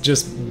 It's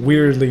just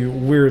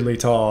weirdly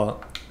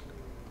tall.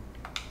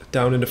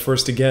 down into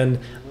first again.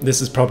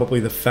 This is probably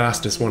the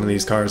fastest one of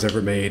these cars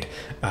ever made,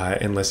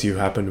 unless you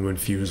happen to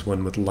infuse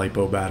one with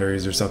LiPo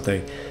batteries or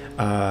something.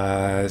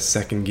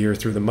 Second gear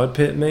through the mud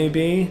pit,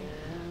 maybe?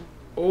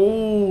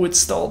 Oh, it's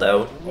stalled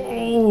out.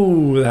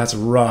 Oh, that's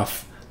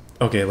rough.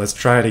 Okay, let's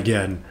try it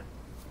again.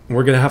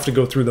 We're gonna have to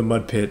go through the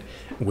mud pit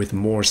with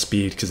more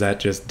speed because that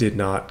just did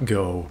not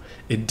go.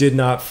 It did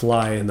not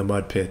fly in the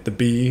mud pit. The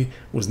bee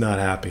was not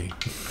happy.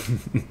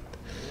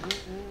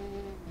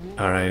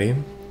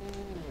 Alrighty.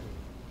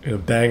 Gonna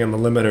bang on the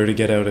limiter to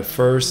get out at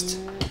first.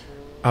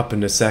 Up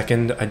into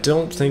second. I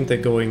don't think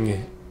that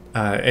going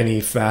any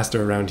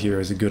faster around here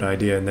is a good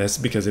idea in this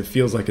because it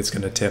feels like it's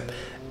gonna tip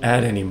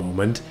at any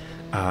moment.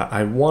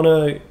 I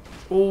wanna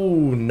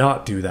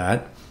not do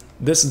that.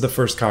 This is the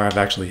first car I've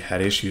actually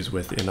had issues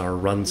with in our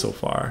run so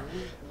far.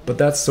 But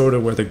that's sort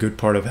of where the good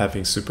part of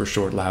having super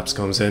short laps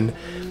comes in.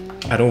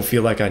 I don't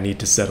feel like I need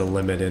to set a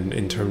limit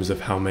in terms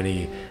of how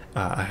many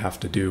I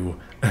have to do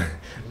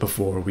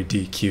before we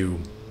DQ.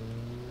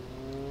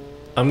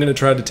 I'm going to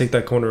try to take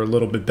that corner a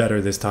little bit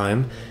better this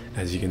time,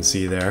 as you can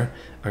see there.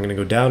 I'm going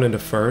to go down into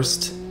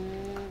first,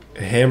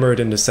 hammer it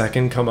into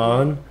second, come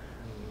on.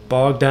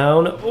 Bog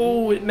down.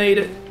 Oh, it made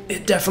it.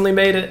 It definitely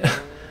made it.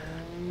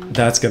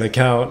 That's gonna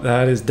count.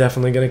 That is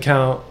definitely gonna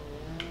count.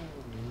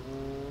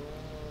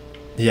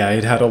 Yeah,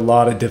 it had a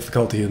lot of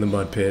difficulty in the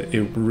mud pit.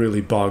 It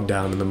really bogged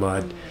down in the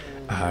mud,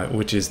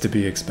 which is to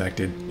be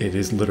expected. It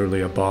is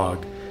literally a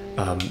bog.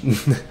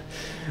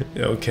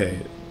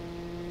 Okay.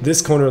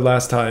 This corner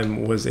last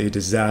time was a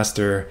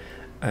disaster,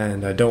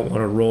 and I don't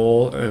want to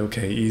roll.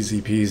 Okay,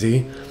 easy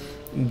peasy.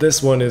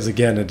 This one is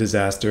again a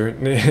disaster.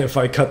 If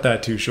I cut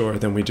that too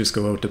short, then we just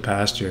go out to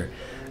pasture.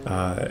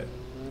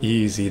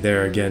 Easy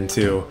there again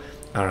too.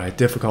 Alright,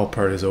 difficult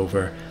part is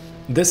over.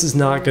 This is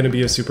not going to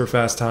be a super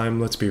fast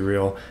time, let's be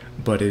real,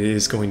 but it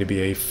is going to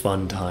be a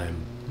fun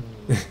time.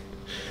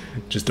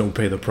 Just don't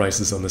pay the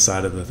prices on the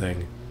side of the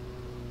thing.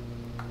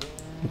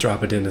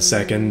 Drop it in a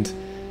second,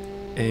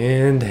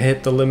 and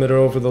hit the limiter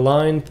over the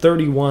line,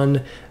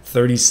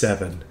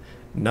 31.37.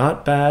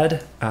 Not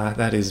bad,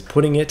 that is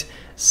putting it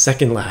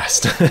second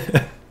last.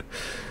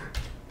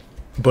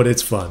 But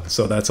it's fun,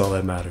 so that's all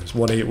that matters.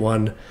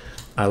 181,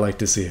 I like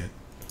to see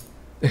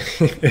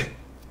it.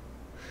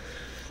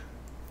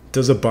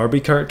 Does a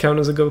Barbie cart count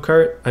as a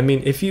go-kart? I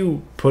mean, if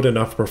you put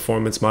enough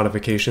performance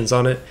modifications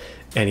on it,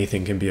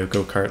 anything can be a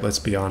go-kart, let's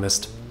be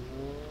honest.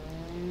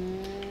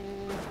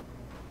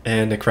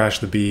 And to crash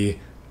the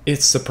bee,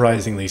 it's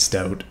surprisingly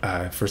stout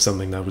for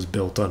something that was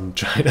built on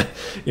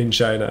in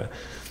China.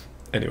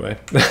 Anyway,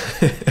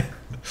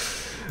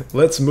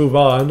 let's move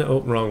on. Oh,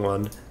 wrong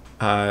one.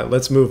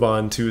 Let's move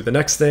on to the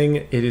next thing.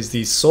 It is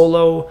the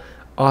Solo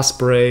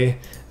Osprey.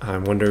 I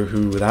wonder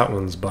who that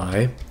one's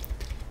by.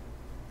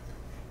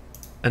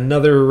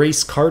 Another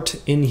race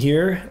cart in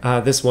here.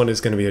 This one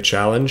is going to be a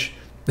challenge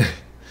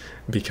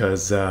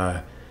because,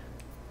 well,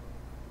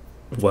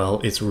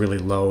 it's really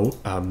low.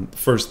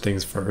 First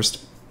things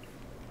first.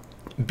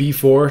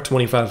 B4,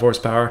 25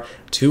 horsepower,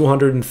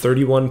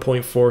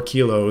 231.4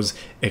 kilos,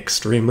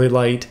 extremely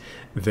light,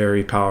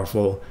 very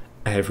powerful.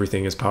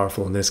 Everything is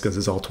powerful in this because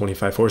it's all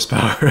 25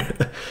 horsepower.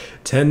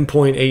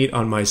 10.8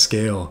 on my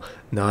scale,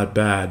 not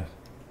bad.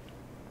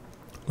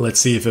 Let's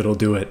see if it'll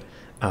do it.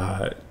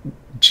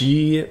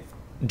 GJ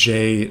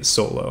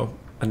Solo.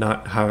 I'm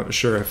not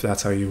sure if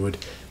that's how you would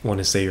want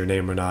to say your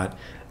name or not.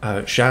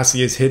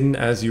 Chassis is hidden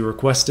as you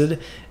requested,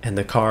 and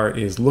the car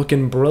is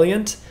looking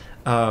brilliant.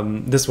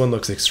 This one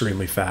looks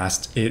extremely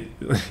fast.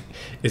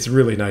 It's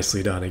really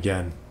nicely done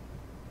again.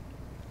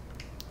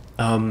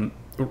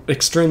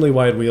 Extremely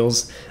wide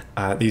wheels.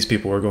 These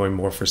people were going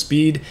more for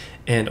speed,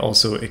 and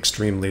also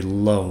extremely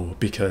low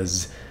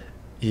because,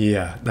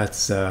 yeah,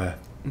 that's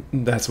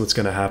what's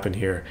going to happen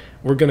here.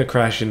 We're going to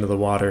crash into the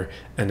water,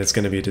 and it's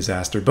going to be a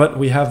disaster. But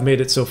we have made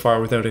it so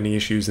far without any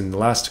issues in the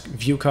last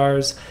few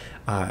cars,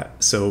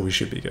 so we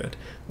should be good.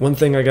 One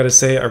thing I got to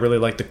say, I really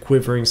like the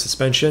quivering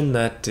suspension.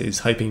 That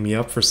is hyping me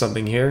up for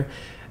something here.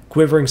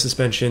 Quivering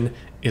suspension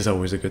is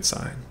always a good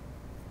sign.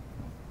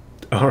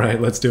 All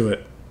right, let's do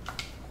it.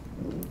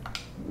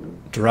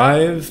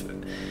 Drive,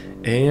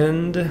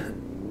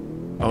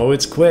 and oh,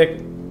 it's quick.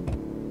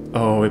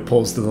 Oh, it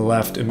pulls to the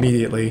left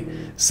immediately.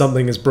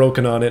 Something is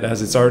broken on it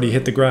as it's already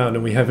hit the ground,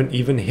 and we haven't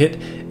even hit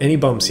any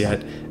bumps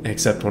yet,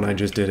 except when I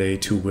just did a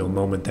two-wheel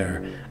moment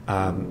there.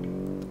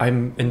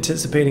 I'm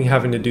anticipating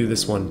having to do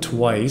this one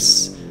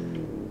twice.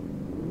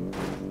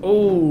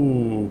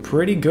 Oh,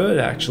 pretty good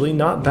actually.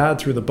 Not bad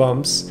through the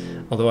bumps,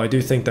 although I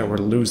do think that we're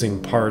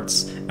losing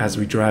parts as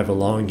we drive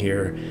along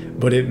here.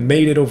 But it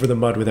made it over the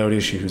mud without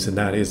issues, and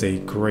that is a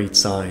great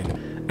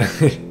sign.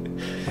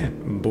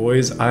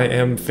 Boys, I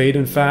am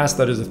fading fast.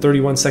 That is a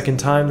 31-second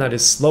time. That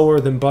is slower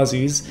than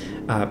Buzzy's,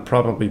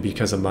 probably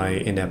because of my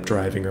inept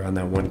driving around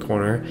that one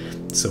corner.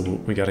 So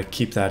we got to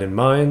keep that in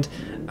mind.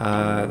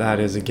 That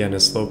is, again, a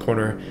slow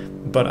corner,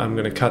 but I'm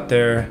going to cut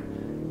there.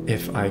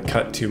 If I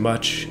cut too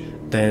much,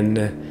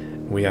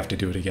 then we have to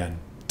do it again.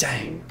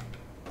 Dang.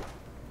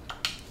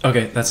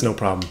 Okay, that's no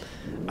problem.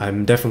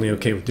 I'm definitely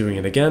okay with doing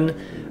it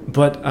again.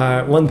 But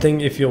one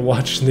thing, if you'll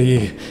watch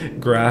the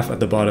graph at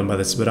the bottom of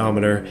the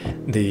speedometer,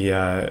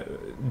 the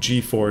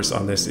G-force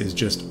on this is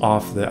just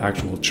off the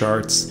actual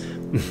charts.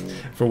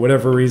 For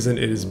whatever reason,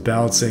 it is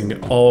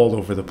bouncing all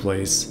over the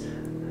place.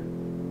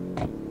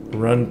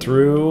 Run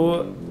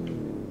through.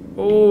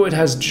 Oh, it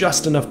has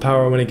just enough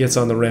power when it gets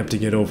on the ramp to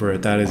get over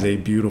it. That is a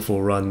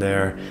beautiful run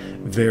there.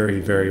 Very,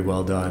 very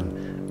well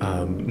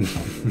done.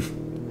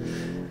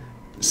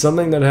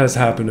 Something that has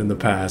happened in the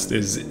past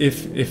is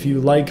if you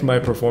like my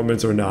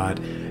performance or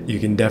not, you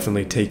can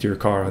definitely take your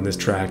car on this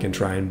track and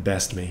try and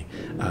best me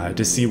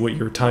to see what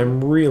your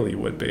time really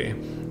would be.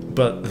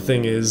 But the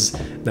thing is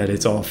that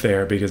it's all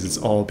fair because it's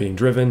all being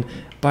driven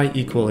by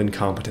equal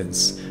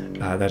incompetence.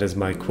 That is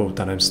my quote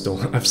that I've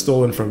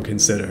stolen from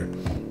Consider.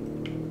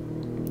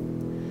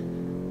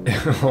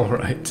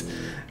 Alright.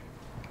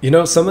 You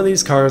know, some of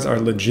these cars are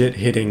legit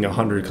hitting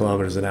 100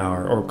 kilometers an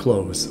hour or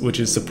close, which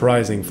is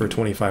surprising for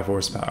 25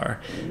 horsepower.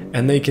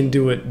 And they can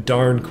do it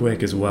darn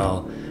quick as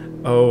well.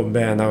 Oh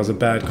man, that was a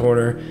bad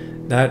corner.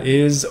 That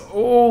is,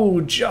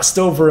 oh, just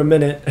over a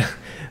minute.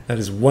 That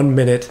is 1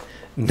 minute,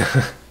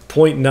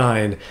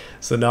 0.9,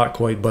 so not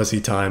quite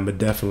buzzy time, but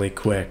definitely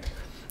quick.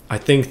 I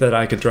think that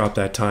I could drop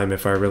that time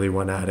if I really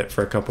went at it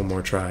for a couple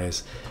more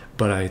tries,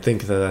 but I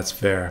think that that's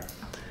fair.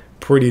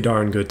 Pretty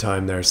darn good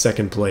time there,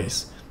 second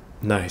place.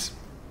 Nice.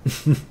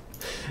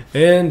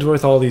 And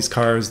with all these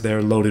cars,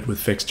 they're loaded with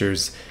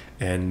fixtures,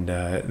 and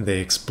they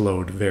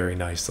explode very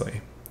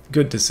nicely.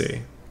 Good to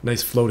see.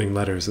 Nice floating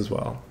letters as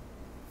well.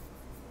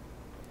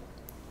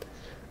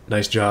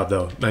 Nice job,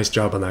 though. Nice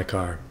job on that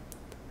car.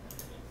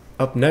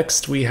 Up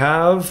next, we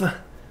have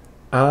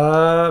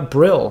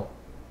Brill.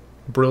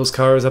 Brill's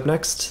car is up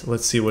next.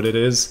 Let's see what it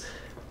is.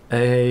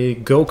 A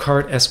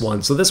Go-Kart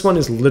S1. So this one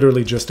is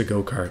literally just a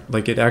go-kart.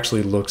 Like, it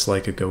actually looks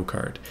like a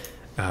go-kart,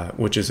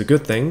 which is a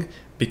good thing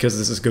because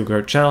this is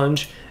Go-Kart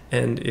Challenge,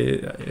 and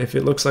if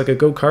it looks like a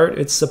go-kart,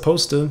 it's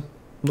supposed to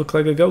look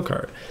like a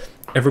go-kart.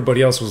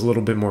 Everybody else was a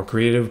little bit more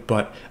creative,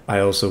 but I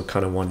also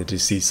kind of wanted to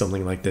see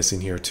something like this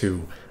in here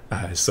too,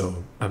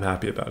 so I'm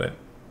happy about it.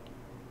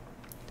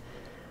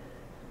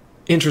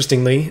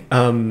 Interestingly,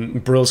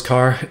 Brill's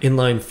car,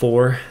 inline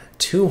 4,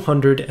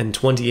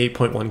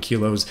 228.1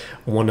 kilos,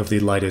 one of the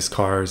lightest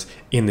cars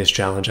in this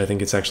challenge. I think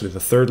it's actually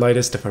the third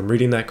lightest, if I'm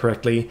reading that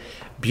correctly.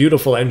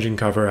 Beautiful engine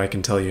cover, I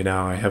can tell you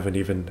now. I haven't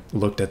even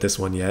looked at this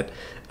one yet.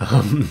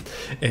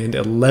 And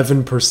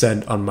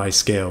 11% on my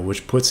scale,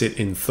 which puts it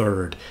in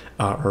third,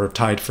 or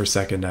tied for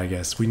second, I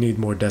guess. We need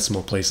more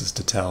decimal places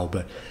to tell,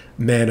 but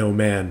man, oh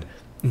man,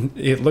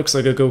 it looks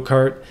like a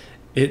go-kart.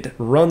 It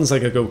runs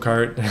like a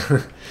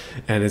go-kart,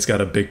 and it's got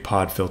a big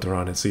pod filter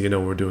on it, so you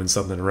know we're doing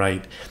something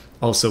right.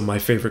 Also, my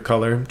favorite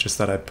color, just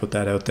thought I'd put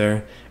that out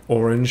there,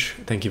 orange.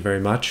 Thank you very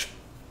much.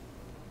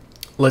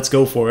 Let's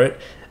go for it.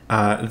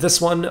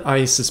 This one,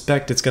 I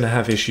suspect it's going to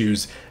have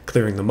issues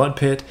clearing the mud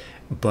pit,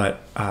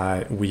 but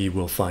we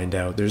will find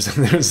out.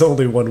 There's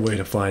only one way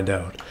to find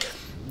out.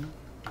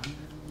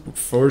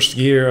 First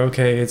gear,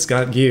 okay, it's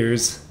got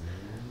gears.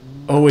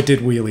 Oh, it did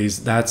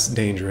wheelies. That's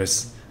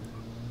dangerous.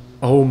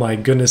 Oh my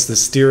goodness, the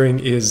steering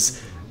is...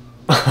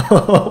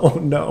 Oh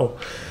no.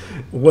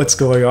 What's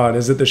going on?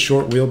 Is it the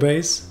short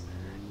wheelbase?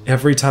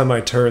 Every time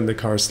I turn, the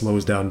car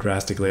slows down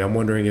drastically. I'm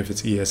wondering if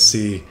it's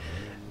ESC.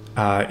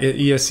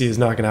 ESC is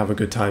not going to have a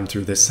good time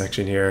through this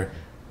section here.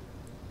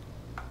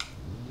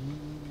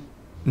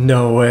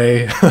 No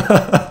way.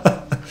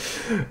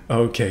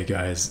 Okay,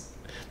 guys.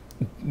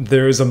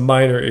 There is a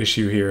minor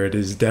issue here. It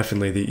is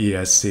definitely the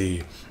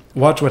ESC.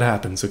 Watch what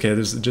happens, okay?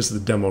 There's just the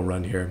demo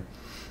run here.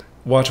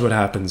 Watch what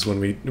happens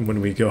when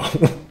we go.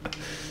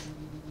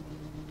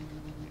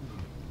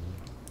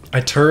 I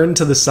turn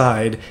to the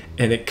side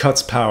and it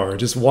cuts power.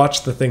 Just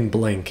watch the thing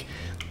blink.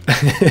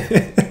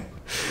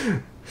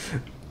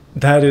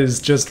 That is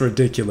just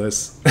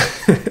ridiculous.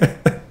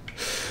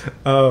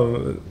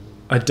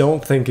 I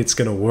don't think it's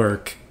gonna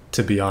work,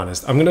 to be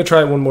honest. I'm gonna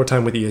try it one more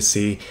time with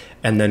ESC,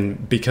 and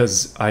then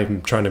because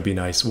I'm trying to be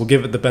nice, we'll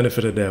give it the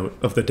benefit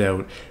of the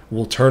doubt.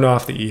 We'll turn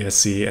off the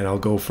ESC and I'll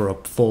go for a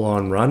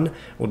full-on run.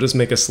 We'll just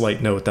make a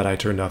slight note that I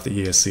turned off the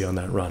ESC on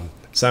that run.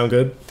 Sound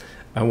good?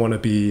 I want to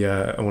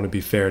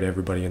be fair to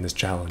everybody in this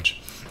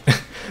challenge.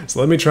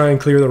 So let me try and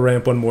clear the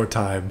ramp one more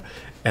time,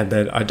 and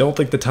then I don't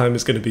think the time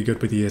is going to be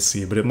good with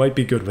ESC, but it might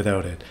be good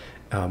without it.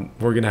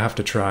 We're going to have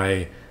to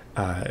try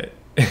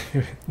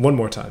one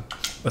more time.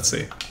 Let's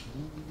see.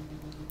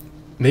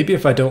 Maybe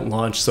if I don't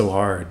launch so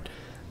hard,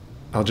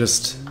 I'll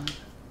just...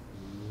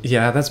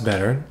 Yeah, that's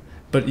better.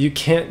 But you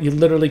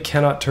literally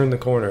cannot turn the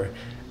corner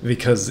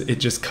because it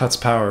just cuts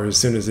power as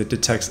soon as it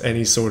detects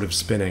any sort of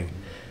spinning.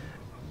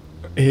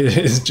 It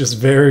is just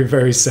very,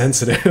 very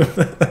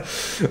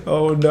sensitive.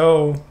 Oh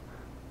no.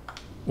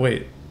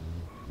 Wait.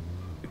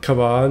 Come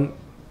on.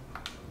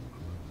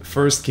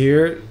 First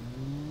gear.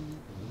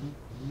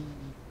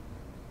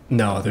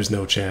 No, there's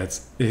no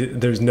chance.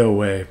 There's no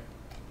way.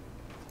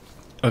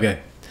 Okay.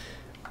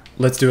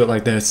 Let's do it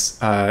like this.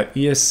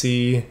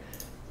 ESC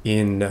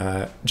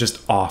in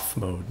just off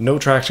mode. No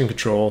traction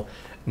control,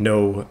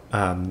 no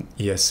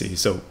ESC.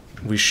 So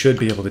We should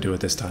be able to do it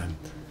this time.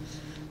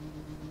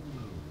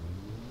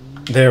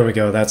 There we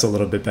go, that's a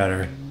little bit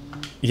better.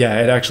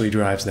 Yeah, it actually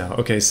drives now.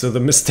 Okay, so the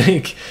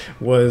mistake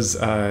was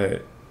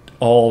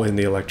all in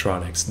the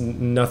electronics.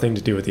 Nothing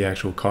to do with the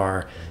actual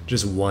car,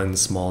 just one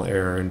small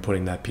error in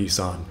putting that piece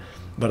on.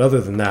 But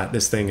other than that,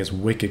 this thing is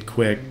wicked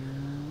quick.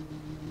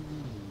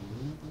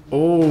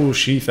 Oh,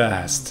 she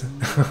fast.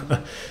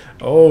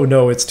 Oh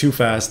no, it's too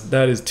fast.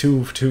 That is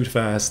too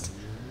fast.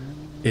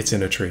 It's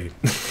in a tree.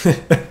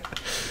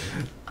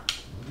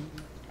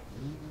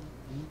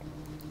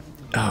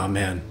 Oh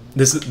man,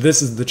 this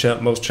is the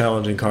most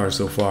challenging car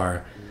so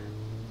far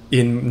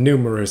in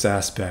numerous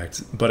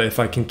aspects, but if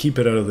I can keep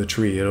it out of the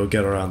tree, it'll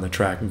get around the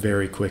track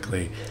very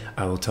quickly.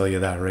 I will tell you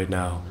that right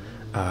now.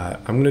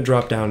 I'm going to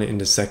drop down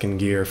into second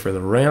gear for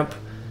the ramp.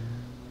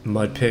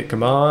 Mud pit,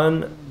 come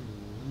on.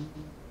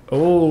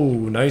 Oh,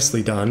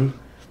 nicely done.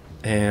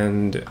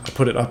 And I'll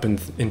put it up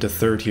into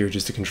third here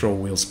just to control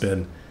wheel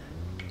spin.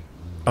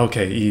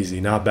 Okay,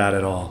 easy, not bad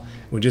at all.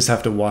 We just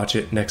have to watch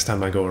it next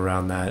time I go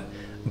around that.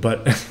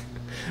 But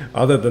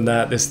other than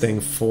that, this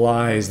thing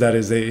flies. That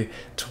is a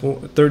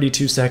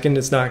 32 second.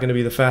 It's not going to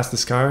be the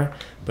fastest car,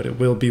 but it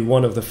will be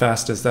one of the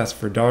fastest, that's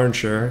for darn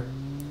sure.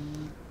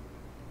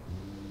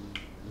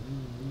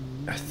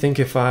 I think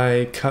if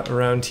I cut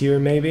around here,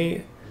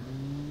 maybe.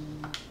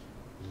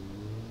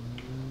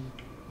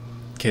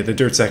 Okay, the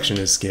dirt section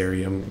is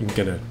scary. I'm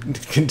gonna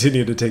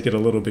continue to take it a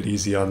little bit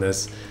easy on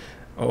this.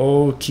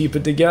 Oh, keep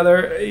it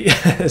together.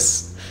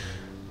 Yes.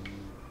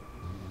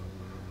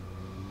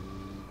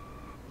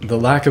 The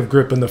lack of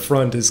grip in the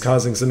front is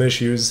causing some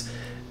issues,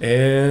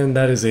 and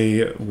that is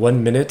a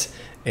 1 minute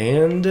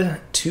and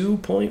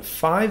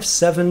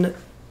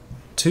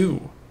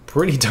 2.572.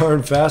 Pretty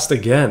darn fast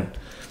again.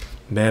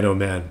 Man, oh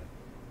man.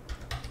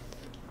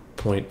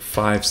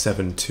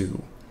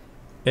 0.572.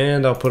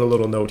 And I'll put a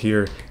little note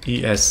here,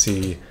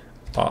 ESC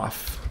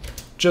off,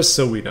 just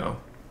so we know.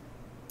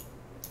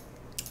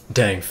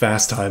 Dang,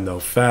 fast time though,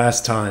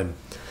 fast time.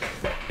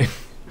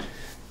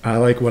 I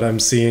like what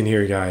I'm seeing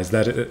here, guys,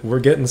 that we're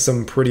getting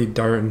some pretty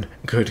darn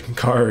good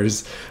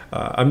cars.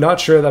 I'm not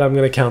sure that I'm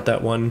going to count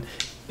that one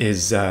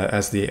as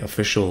the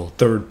official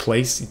third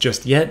place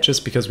just yet,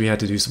 just because we had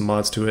to do some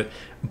mods to it,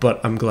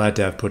 but I'm glad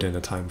to have put in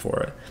a time for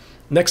it.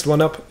 Next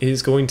one up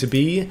is going to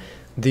be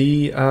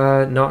the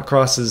Not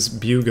Cross's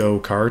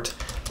Go-Kart.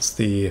 It's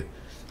the,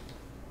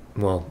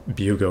 well,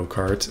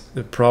 Go-Kart.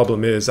 The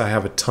problem is I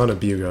have a ton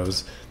of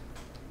Bugos.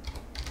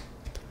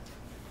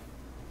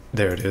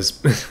 There it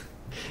is.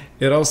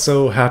 It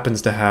also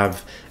happens to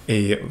have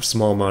a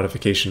small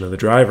modification of the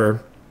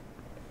driver,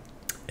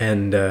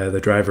 and the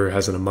driver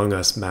has an Among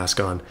Us mask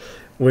on,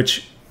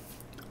 which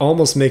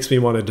almost makes me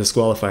want to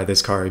disqualify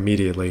this car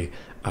immediately,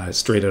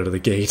 straight out of the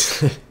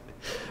gate.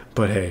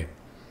 But hey.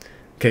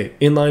 Okay,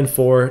 inline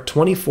 4,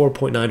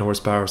 24.9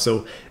 horsepower.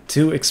 So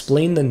to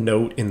explain the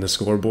note in the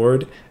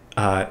scoreboard,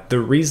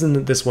 the reason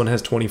that this one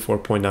has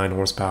 24.9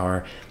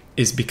 horsepower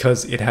is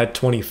because it had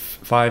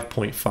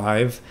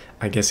 25.5.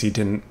 I guess he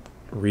didn't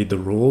read the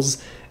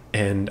rules,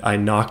 and I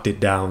knocked it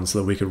down so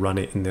that we could run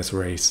it in this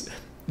race,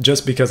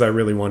 just because I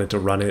really wanted to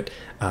run it.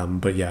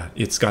 But yeah,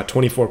 it's got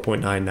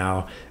 24.9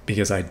 now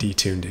because I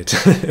detuned it.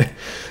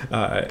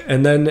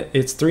 And then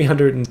it's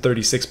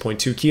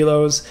 336.2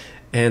 kilos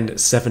and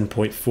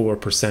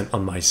 7.4%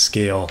 on my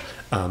scale.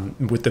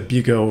 With the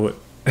Bugo,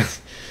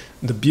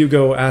 the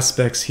Bugo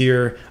aspects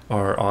here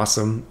are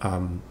awesome.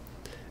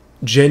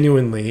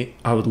 Genuinely,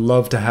 I would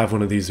love to have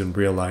one of these in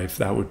real life.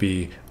 That would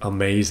be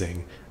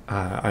amazing.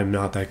 I'm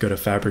not that good a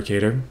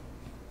fabricator,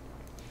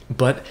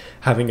 but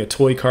having a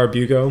toy car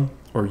Bugo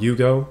or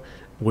Yugo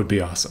would be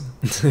awesome.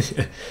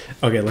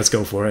 Okay, let's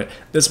go for it.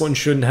 This one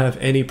shouldn't have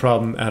any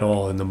problem at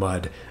all in the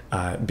mud,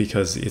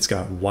 because it's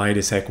got wide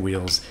as heck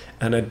wheels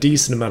and a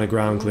decent amount of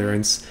ground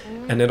clearance,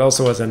 and it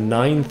also has a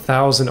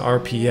 9,000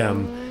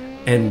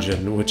 RPM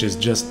engine, which is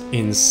just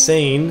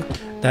insane.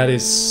 That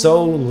is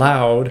so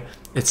loud.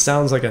 It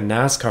sounds like a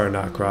NASCAR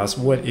not cross.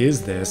 What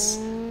is this?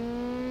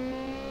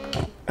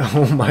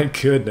 Oh my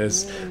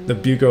goodness, the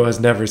Bugo has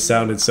never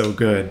sounded so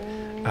good.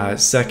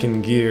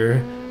 Second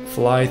gear,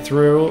 fly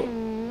through.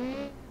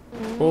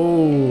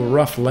 Oh,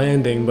 rough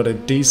landing, but a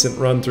decent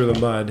run through the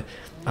mud.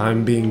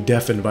 I'm being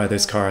deafened by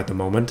this car at the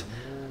moment.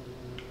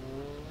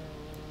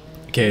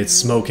 Okay, it's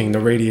smoking, the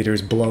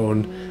radiator's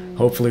blown.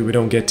 Hopefully we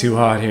don't get too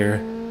hot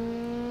here.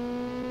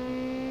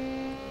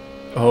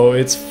 Oh,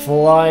 it's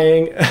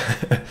flying.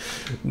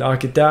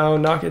 Knock it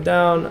down, knock it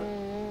down.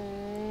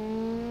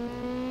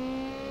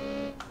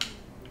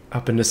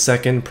 Up into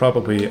second,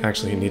 probably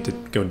actually need to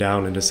go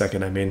down into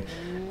second, I mean.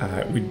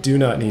 We do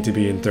not need to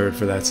be in third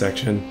for that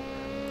section.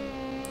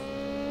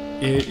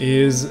 It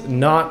is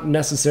not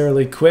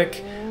necessarily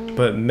quick,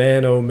 but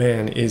man oh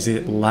man is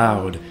it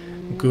loud.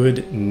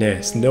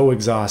 Goodness, no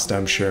exhaust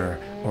I'm sure,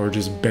 or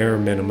just bare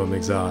minimum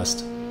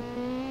exhaust.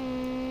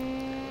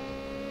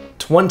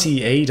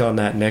 28 on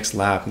that next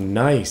lap,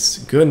 nice,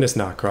 goodness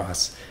not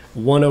cross.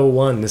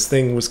 101, this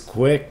thing was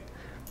quick.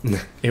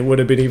 It would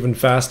have been even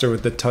faster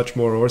with the touch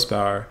more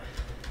horsepower.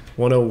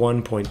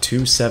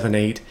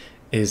 101.278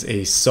 is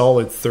a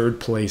solid 3rd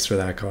place for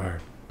that car.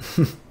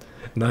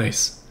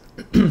 Nice.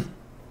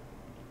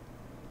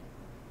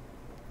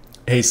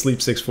 Hey,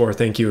 Sleep64,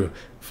 thank you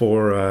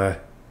for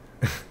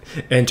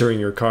entering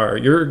your car.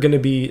 You're going to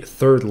be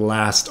 3rd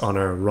last on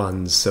our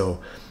runs, so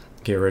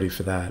get ready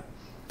for that.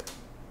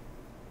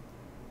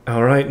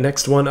 All right,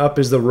 next one up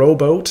is the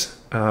rowboat.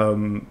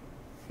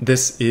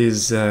 This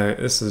is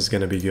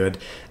going to be good.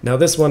 Now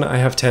this one I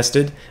have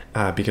tested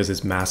because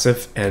it's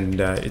massive,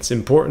 and it's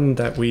important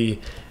that we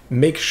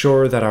make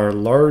sure that our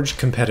large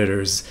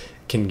competitors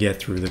can get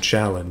through the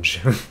challenge.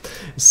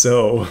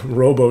 So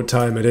rowboat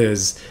time it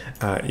is.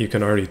 You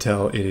can already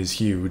tell it is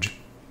huge.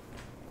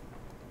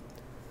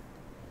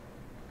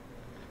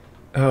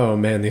 Oh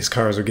man, these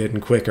cars are getting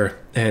quicker,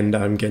 and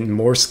I'm getting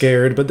more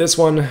scared, but this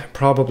one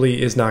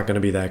probably is not going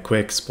to be that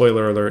quick.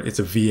 Spoiler alert, it's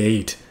a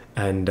V8,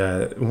 and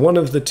one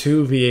of the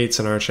 2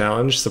 V8s in our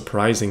challenge,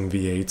 surprising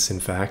V8s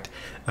in fact,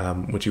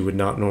 which you would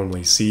not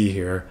normally see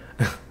here.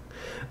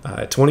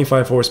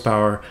 25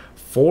 horsepower,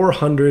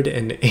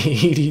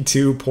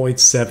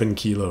 482.7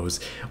 kilos,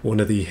 one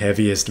of the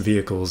heaviest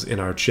vehicles in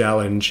our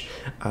challenge.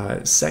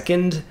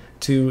 Second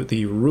to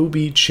the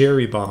Ruby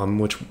Cherry Bomb,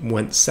 which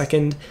went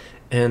second,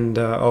 and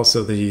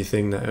also the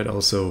thing that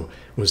also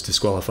was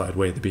disqualified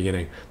way at the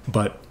beginning.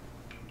 But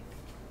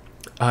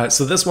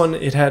so this one,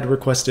 it had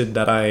requested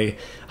that I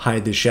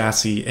hide the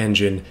chassis,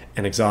 engine,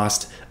 and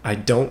exhaust. I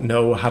don't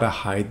know how to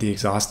hide the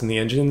exhaust in the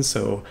engine,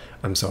 so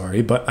I'm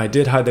sorry, but I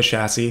did hide the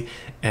chassis,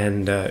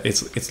 and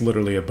it's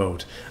literally a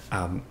boat.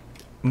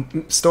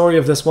 Story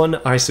of this one,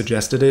 I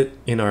suggested it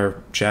in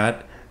our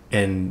chat,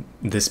 and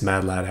this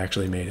mad lad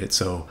actually made it,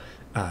 so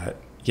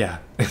yeah,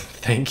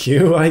 thank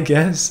you, I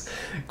guess,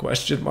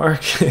 question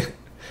mark.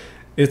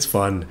 It's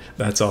fun,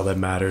 that's all that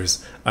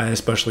matters. I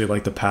especially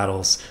like the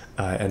paddles,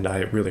 and I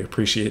really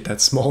appreciate that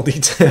small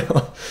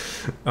detail.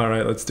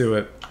 Alright, let's do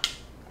it.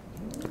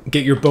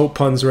 Get your boat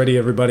puns ready,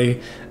 everybody.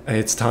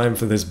 It's time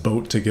for this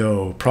boat to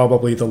go.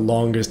 Probably the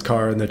longest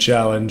car in the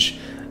challenge.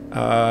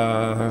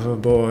 Oh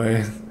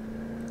boy.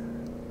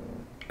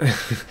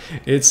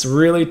 It's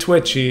really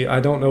twitchy. I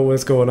don't know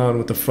what's going on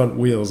with the front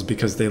wheels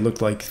because they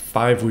look like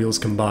 5 wheels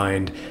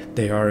combined.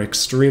 They are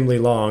extremely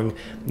long.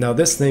 Now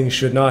this thing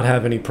should not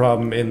have any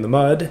problem in the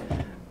mud.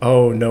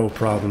 Oh, no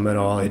problem at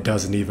all. It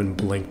doesn't even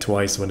blink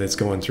twice when it's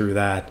going through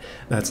that.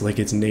 That's like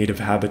its native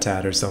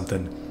habitat or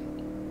something.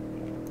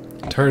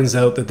 Turns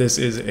out that this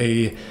is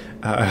a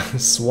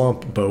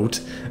swamp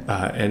boat,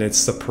 and it's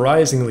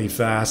surprisingly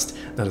fast.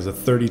 That is a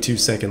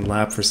 32-second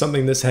lap. For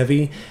something this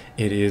heavy,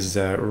 it is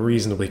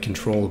reasonably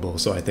controllable,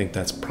 so I think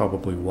that's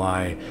probably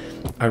why.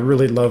 I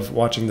really love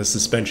watching the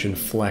suspension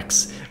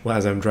flex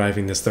as I'm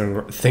driving this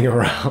thing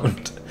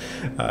around.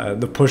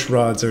 The push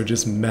rods are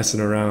just messing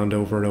around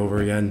over and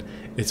over again.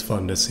 It's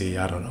fun to see,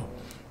 I don't know.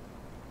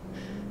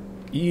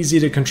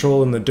 Easy to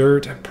control in the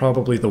dirt,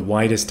 probably the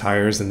widest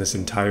tires in this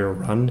entire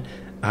run.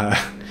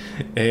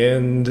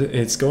 And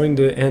it's going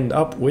to end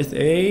up with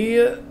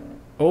a...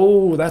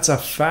 Oh, that's a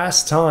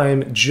fast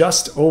time,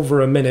 just over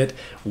a minute.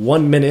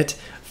 1 minute,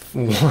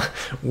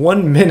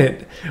 1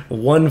 minute,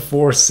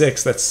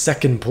 1:46. That's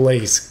second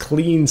place,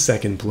 clean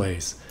second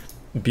place.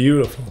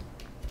 Beautiful.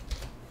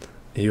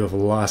 You have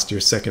lost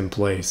your second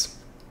place.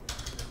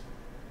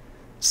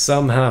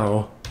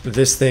 Somehow,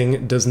 this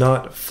thing does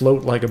not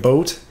float like a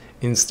boat.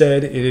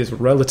 Instead, it is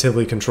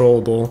relatively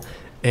controllable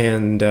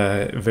and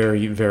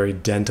very, very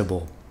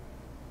dentable.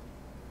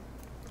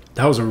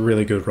 That was a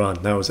really good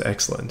run. That was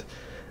excellent.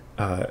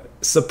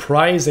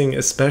 Surprising,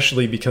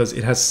 especially because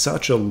it has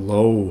such a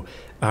low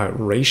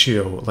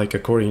ratio, like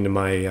according to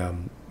my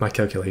my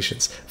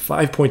calculations.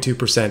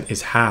 5.2%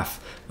 is half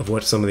of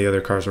what some of the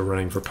other cars are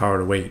running for power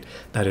to weight.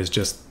 That is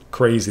just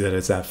crazy that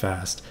it's that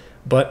fast.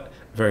 But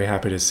very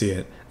happy to see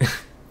it.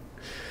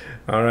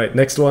 All right,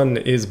 next one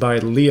is by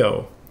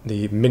Leo,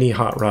 the mini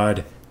hot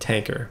rod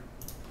tanker.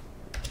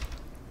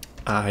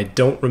 I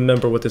don't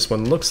remember what this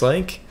one looks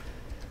like.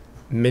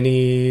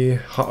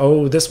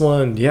 Oh, this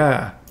one,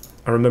 yeah.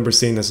 I remember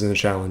seeing this in the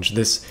challenge.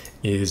 This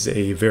is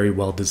a very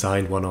well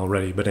designed one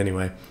already, but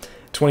anyway.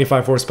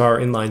 25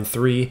 horsepower, inline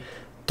 3,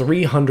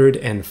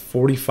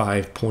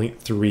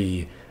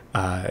 345.3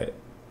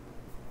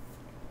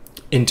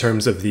 in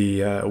terms of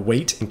the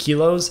weight in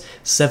kilos,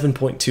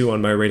 7.2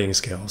 on my rating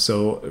scale.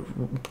 So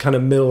kind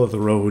of middle of the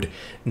road,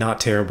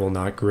 not terrible,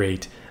 not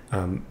great.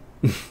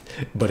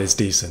 But it's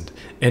decent.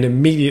 And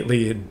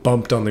immediately it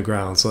bumped on the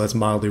ground, so that's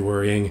mildly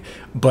worrying.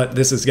 But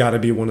this has got to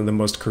be one of the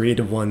most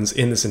creative ones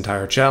in this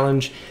entire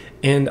challenge,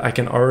 and I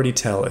can already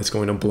tell it's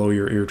going to blow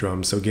your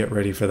eardrums, so get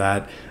ready for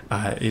that.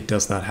 It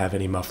does not have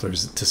any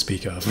mufflers to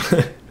speak of.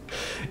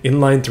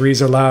 Inline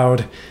 3s are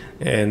loud,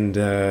 and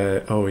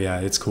oh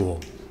yeah, it's cool.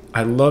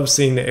 I love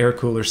seeing the air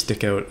cooler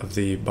stick out of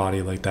the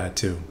body like that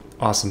too.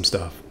 Awesome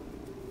stuff.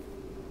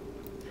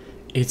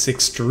 It's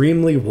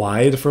extremely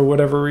wide for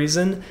whatever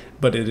reason,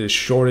 but it is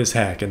short as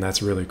heck, and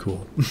that's really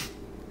cool.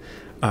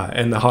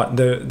 And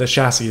the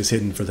chassis is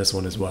hidden for this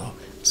one as well,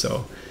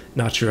 so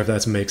not sure if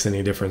that makes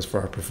any difference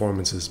for our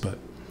performances, but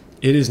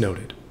it is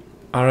noted.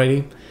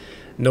 Alrighty,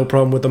 No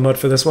problem with the mud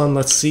for this one.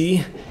 Let's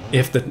see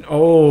if the...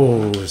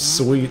 Oh,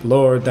 sweet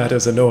lord, that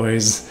is a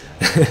noise.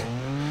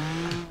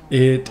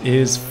 It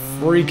is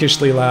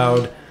freakishly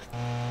loud.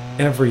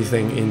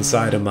 Everything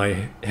inside of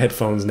my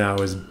headphones now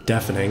is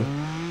deafening.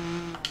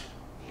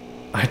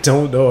 I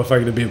don't know if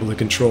I'm going to be able to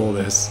control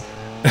this.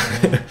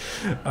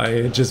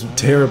 I just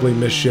terribly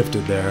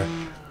misshifted there.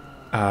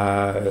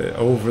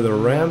 Over the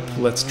ramp,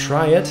 let's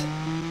try it.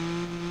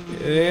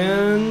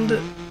 And...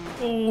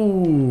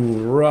 Ooh,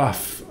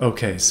 rough.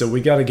 Okay, so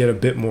we got to get a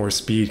bit more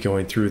speed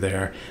going through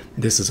there.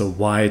 This is a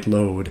wide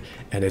load,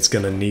 and it's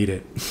going to need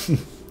it.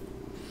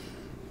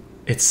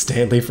 It's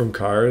Stanley from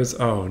Cars?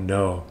 Oh,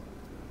 no.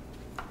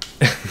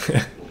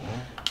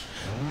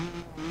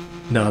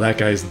 No, that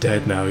guy's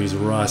dead now. He's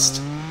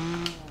rust.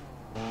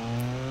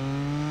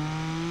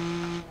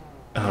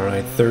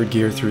 Alright, third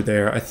gear through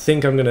there. I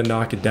think I'm going to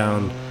knock it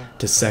down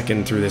to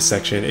second through this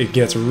section. It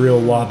gets real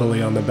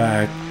wobbly on the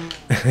back.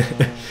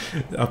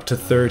 Up to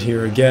third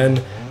here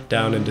again.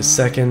 Down into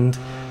second.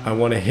 I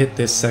want to hit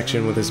this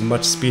section with as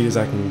much speed as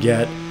I can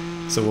get.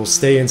 So we'll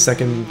stay in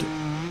second.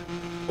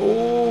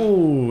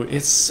 Oh,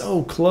 it's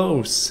so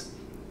close.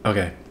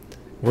 Okay,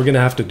 we're going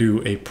to have to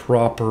do a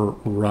proper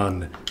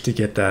run to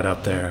get that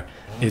up there.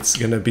 It's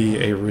going to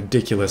be a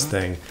ridiculous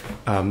thing.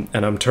 And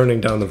I'm turning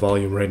down the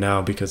volume right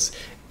now because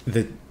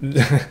the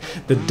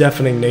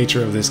deafening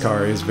nature of this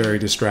car is very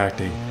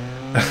distracting.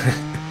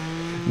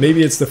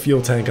 Maybe it's the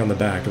fuel tank on the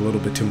back, a little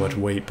bit too much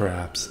weight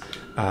perhaps.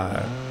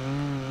 By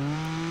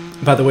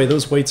the way,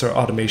 those weights are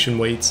automation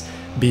weights.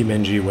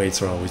 BeamNG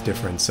weights are always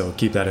different, so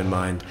keep that in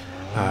mind.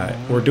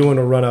 We're doing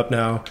a run up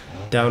now,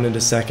 down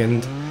into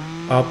second,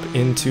 up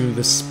into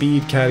the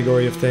speed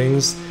category of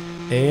things,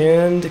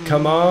 and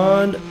come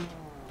on.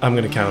 I'm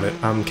gonna count it.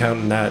 I'm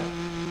counting that.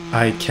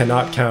 I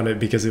cannot count it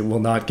because it will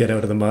not get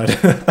out of the mud.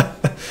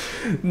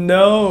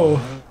 No!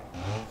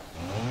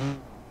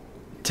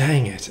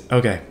 Dang it.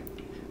 Okay.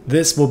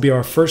 This will be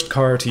our first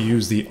car to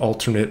use the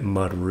alternate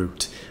mud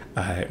route,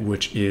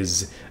 which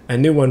is a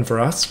new one for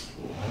us.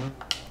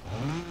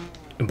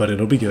 But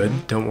it'll be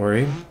good, don't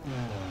worry.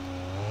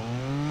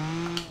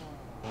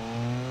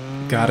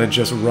 Gotta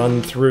just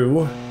run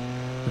through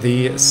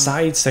the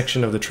side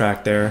section of the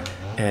track there,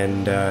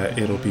 and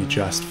it'll be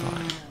just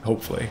fine,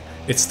 hopefully.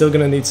 It's still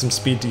gonna need some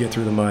speed to get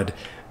through the mud,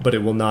 but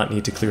it will not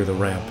need to clear the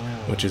ramp,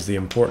 which is the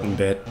important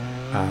bit.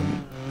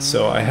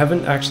 So I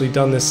haven't actually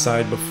done this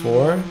side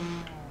before.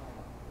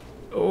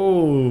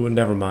 Oh,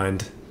 never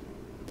mind.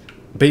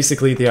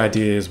 Basically, the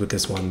idea is with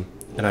this one,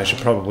 and I should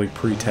probably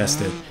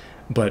pre-test it,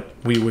 but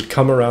we would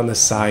come around the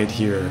side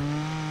here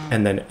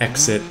and then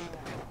exit.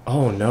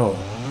 Oh no.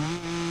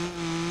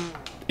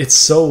 It's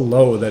so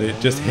low that it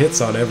just hits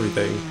on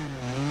everything.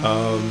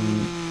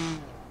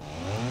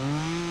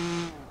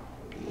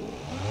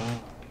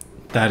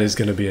 That is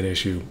going to be an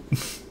issue.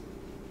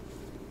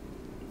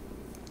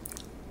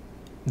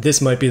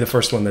 This might be the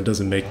first one that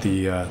doesn't make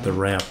the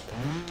ramp.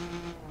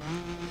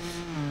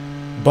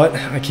 But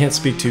I can't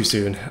speak too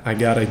soon. I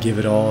gotta give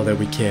it all that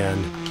we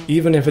can.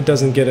 Even if it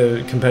doesn't get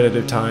a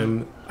competitive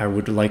time, I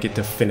would like it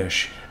to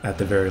finish at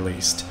the very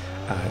least.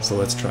 So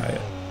let's try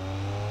it.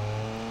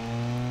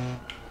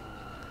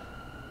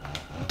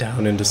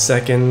 Down into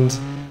second.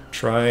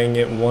 Trying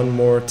it one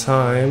more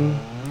time.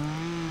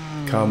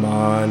 Come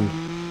on.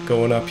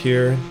 Going up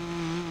here.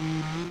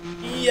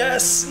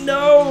 Yes!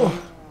 No!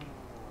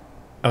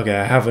 Okay,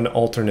 I have an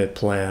alternate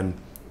plan.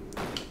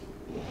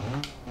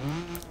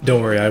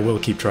 Don't worry, I will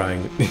keep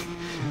trying.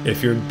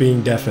 If you're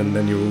being deafened,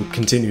 then you will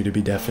continue to be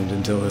deafened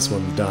until this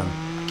one's done.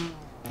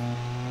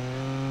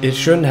 It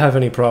shouldn't have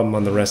any problem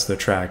on the rest of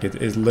the track. It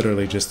is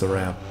literally just the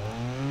ramp.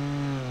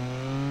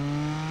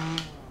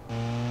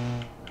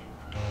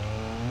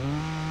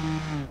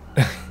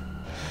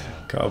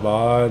 Come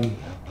on.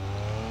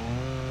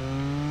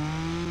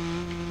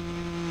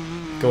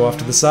 Go off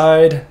to the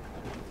side.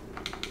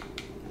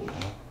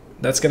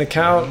 That's gonna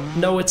count.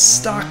 No, it's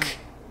stuck.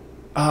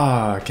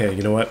 Ah, okay,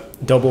 you know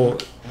what? Double,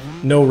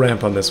 no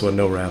ramp on this one,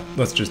 no ramp.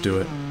 Let's just do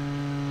it.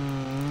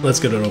 Let's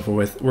get it over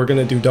with. We're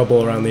gonna do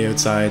double around the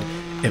outside.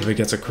 If it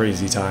gets a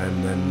crazy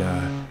time,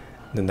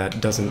 then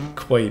that doesn't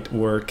quite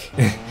work.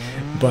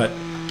 But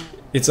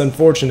it's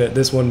unfortunate,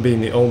 this one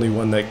being the only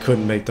one that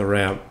couldn't make the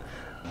ramp.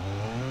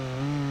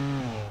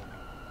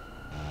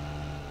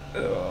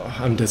 Ugh,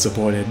 I'm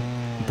disappointed,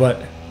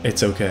 but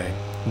it's okay.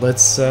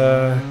 Let's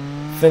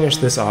finish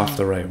this off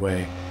the right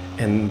way.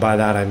 And by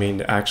that I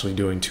mean actually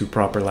doing 2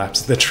 proper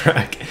laps of the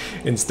track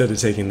instead of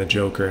taking the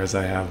Joker as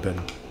I have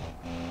been.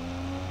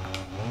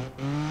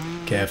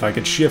 Okay, if I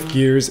could shift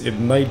gears, it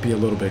might be a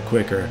little bit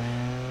quicker,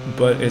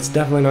 but it's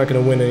definitely not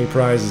going to win any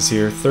prizes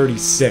here.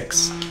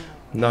 36,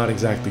 not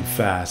exactly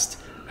fast.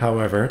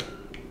 However,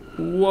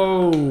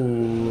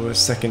 whoa,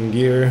 second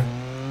gear.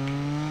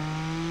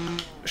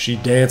 She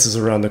dances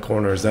around the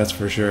corners, that's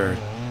for sure.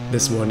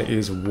 This one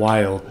is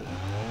wild.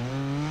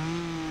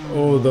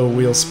 Oh, the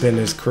wheel spin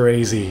is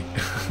crazy.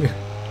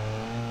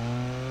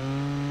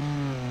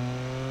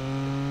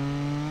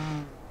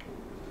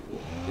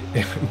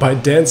 By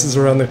dances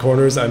around the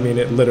corners, I mean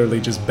it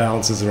literally just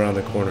bounces around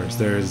the corners.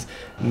 There's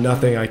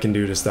nothing I can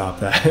do to stop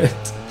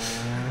that.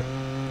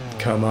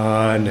 Come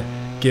on,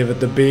 give it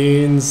the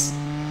beans.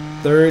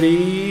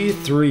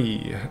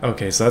 33.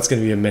 Okay, so that's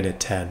going to be a minute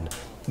 10.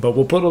 But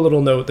we'll put a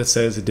little note that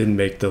says it didn't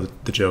make the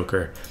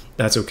Joker.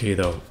 That's okay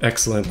though.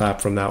 Excellent lap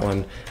from that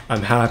one.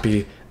 I'm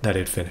happy that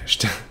it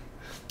finished.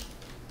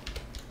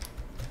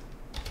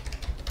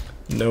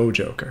 No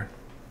Joker.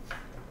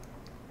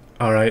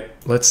 Alright,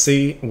 let's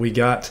see. We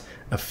got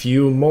a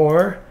few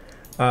more.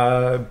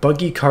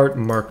 Buggy Cart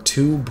Mark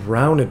II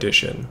Brown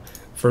Edition.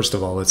 First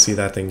of all, let's see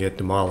that thing get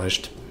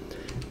demolished.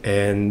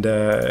 And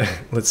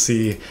let's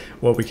see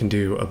what we can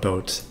do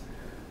about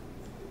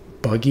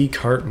Buggy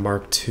Cart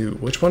Mark II.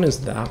 Which one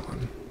is that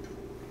one?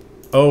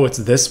 Oh, it's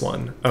this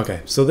one.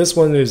 Okay, so this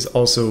one is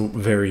also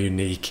very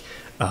unique.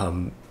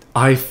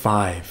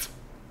 i5.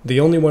 The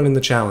only one in the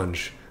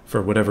challenge,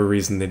 for whatever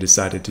reason they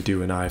decided to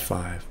do an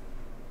i5.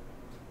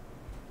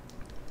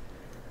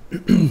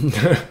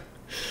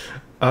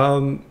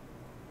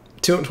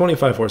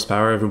 225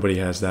 horsepower, everybody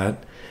has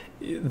that.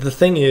 The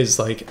thing is,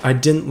 like, I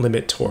didn't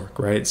limit torque,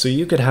 right? So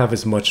you could have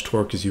as much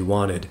torque as you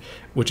wanted,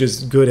 which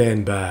is good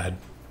and bad.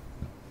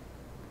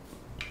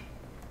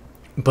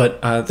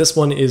 But this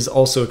one is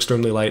also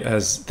extremely light,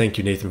 as thank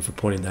you, Nathan, for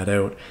pointing that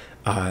out.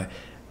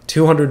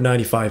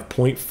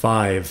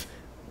 295.5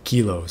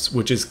 kilos,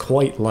 which is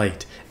quite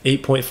light.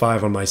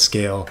 8.5 on my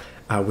scale,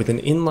 with an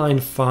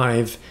inline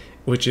 5,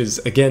 which is,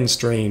 again,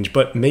 strange,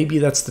 but maybe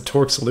that's the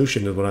torque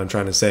solution is what I'm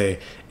trying to say.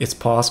 It's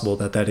possible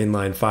that that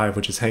inline 5,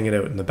 which is hanging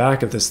out in the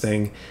back of this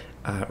thing,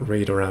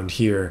 right around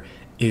here,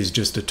 is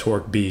just a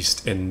torque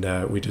beast,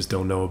 and we just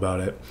don't know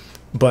about it.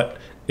 But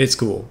it's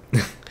cool.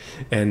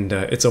 And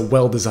it's a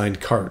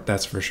well-designed cart,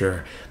 that's for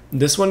sure.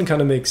 This one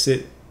kind of makes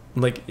it,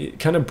 like, it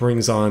kind of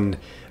brings on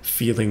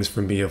feelings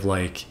for me of,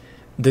 like,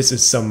 this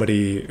is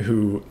somebody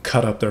who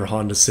cut up their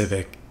Honda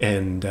Civic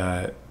and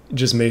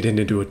just made it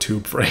into a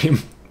tube frame.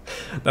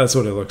 That's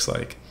what it looks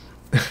like.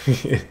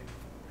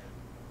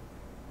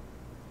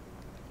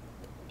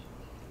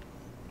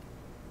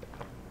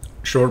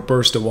 Short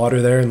burst of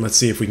water there, and let's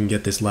see if we can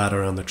get this lad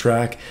around the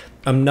track.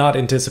 I'm not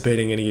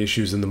anticipating any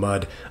issues in the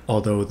mud,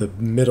 although the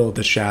middle of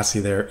the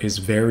chassis there is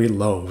very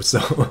low,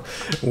 so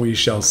we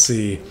shall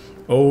see.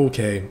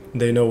 Okay,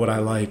 they know what I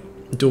like.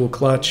 Dual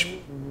clutch,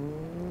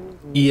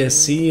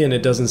 ESC, and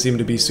it doesn't seem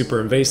to be super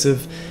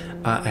invasive.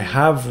 I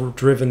have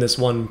driven this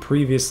one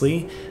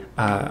previously.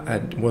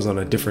 I was on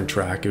a different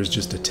track. It was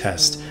just a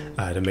test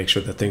to make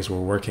sure that things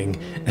were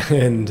working.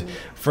 And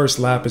first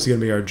lap is going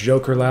to be our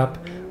Joker lap.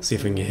 See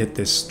if we can hit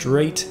this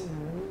straight.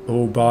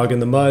 Oh, bog in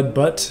the mud,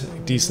 but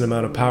decent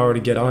amount of power to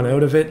get on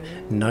out of it.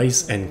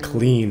 Nice and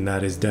clean.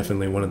 That is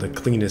definitely one of the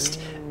cleanest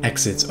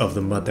exits of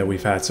the mud that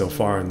we've had so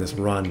far in this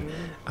run.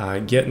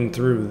 Getting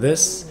through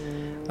this,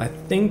 I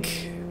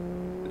think...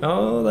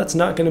 Oh, that's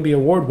not going to be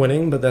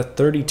award-winning, but that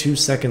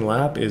 32-second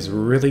lap is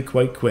really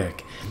quite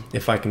quick.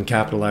 If I can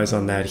capitalize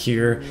on that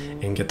here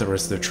and get the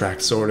rest of the track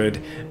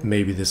sorted,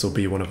 maybe this will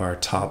be one of our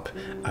top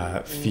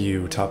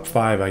top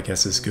 5, I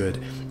guess is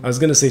good. I was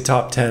going to say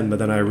top 10, but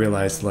then I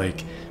realized,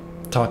 like,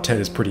 top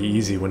 10 is pretty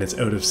easy when it's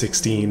out of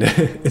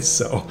 16,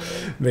 so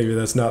maybe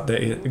that's not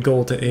the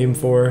goal to aim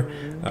for.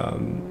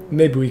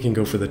 Maybe we can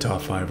go for the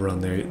top 5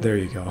 run there. There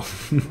you go.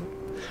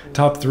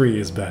 Top 3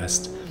 is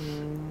best.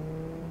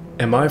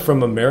 Am I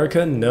from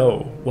America?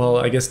 No. Well,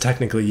 I guess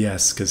technically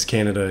yes, because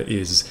Canada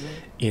is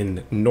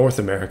in North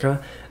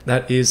America.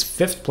 That is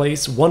 5th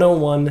place,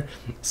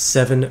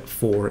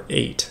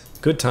 101.748.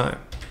 Good time.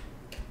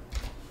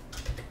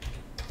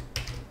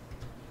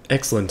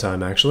 Excellent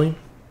time, actually.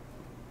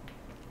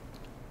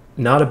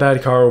 Not a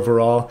bad car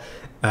overall.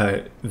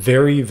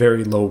 Very,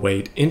 very low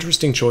weight.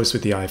 Interesting choice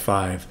with the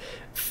i5.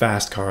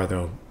 Fast car,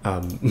 though,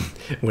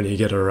 when you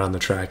get it around the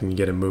track and you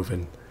get it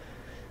moving.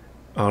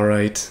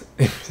 Alright,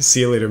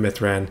 see you later,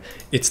 Mithran.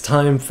 It's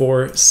time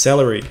for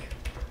celery.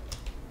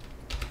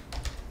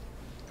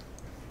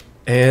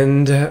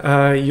 And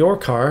your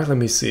car, let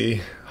me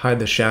see, hide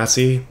the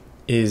chassis,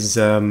 is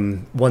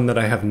one that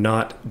I have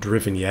not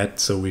driven yet,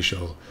 so we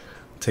shall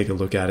take a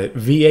look at it.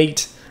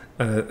 V8,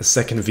 a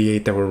second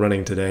V8 that we're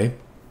running today.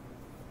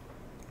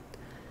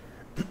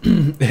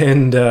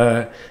 And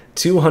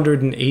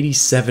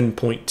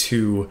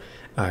 287.2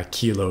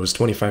 kilos,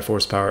 25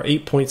 horsepower,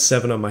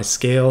 8.7 on my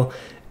scale.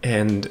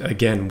 And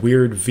again,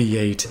 weird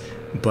V8,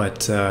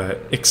 but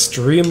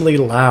extremely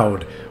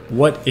loud.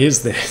 What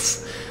is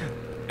this?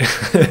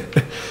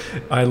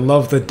 I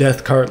love the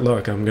death cart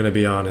look, I'm gonna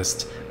be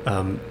honest.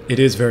 It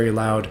is very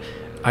loud.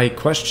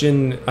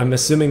 I'm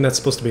assuming that's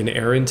supposed to be an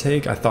air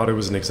intake. I thought it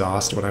was an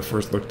exhaust when I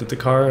first looked at the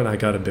car, and I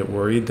got a bit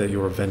worried that you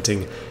were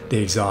venting the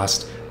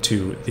exhaust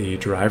to the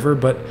driver,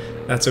 but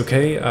that's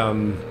okay.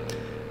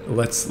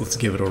 Let's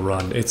give it a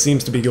run. It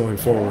seems to be going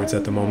forwards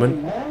at the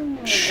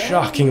moment.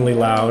 Shockingly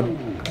loud.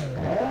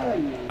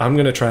 I'm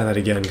gonna try that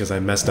again because I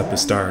messed up the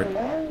start.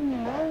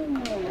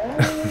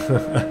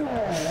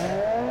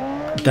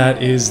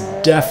 That is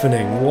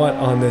deafening. What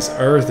on this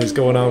earth is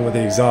going on with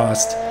the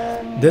exhaust?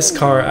 This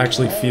car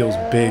actually feels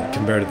big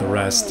compared to the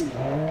rest.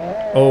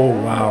 Oh,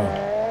 wow.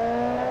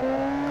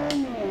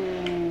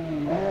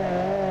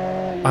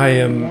 I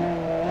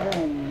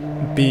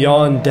am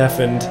beyond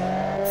deafened.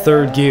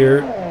 Third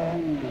gear.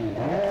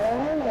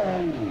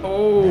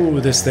 Oh,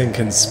 this thing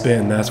can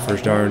spin, that's for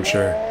darn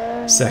sure.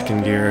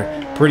 Second gear.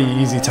 Pretty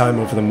easy time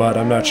over the mud.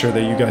 I'm not sure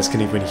that you guys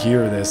can even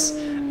hear this.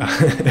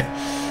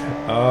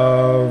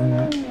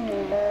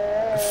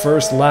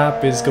 First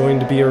lap is going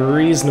to be a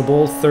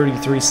reasonable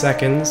 33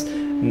 seconds.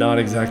 Not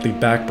exactly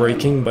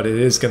back-braking, but it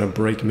is going to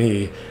break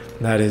me.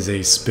 That is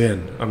a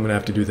spin. I'm going to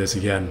have to do this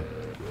again.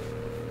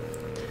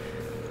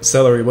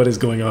 Celery, what is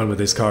going on with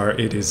this car?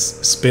 It is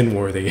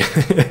spin-worthy.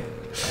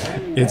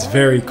 It's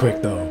very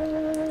quick, though.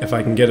 If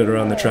I can get it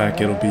around the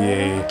track, it'll be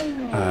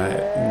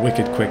a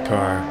wicked quick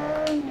car.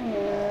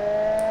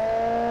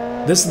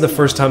 This is the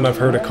first time I've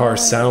heard a car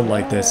sound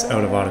like this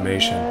out of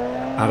automation.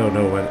 I don't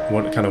know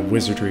what kind of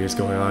wizardry is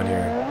going on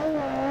here.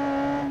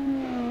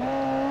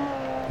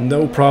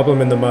 No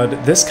problem in the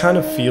mud. This kind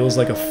of feels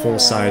like a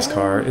full-size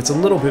car. It's a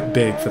little bit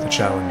big for the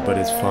challenge, but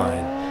it's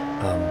fine.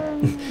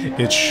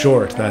 It's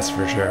short, that's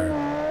for sure.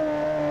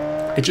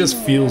 It just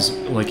feels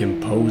like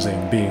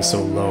imposing being so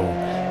low.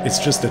 It's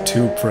just a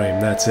tube frame,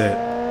 that's it.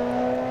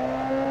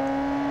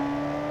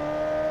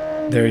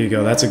 There you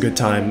go, that's a good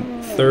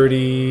time.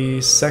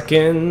 30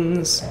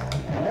 seconds.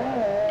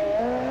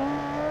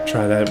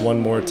 Try that one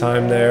more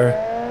time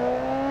there.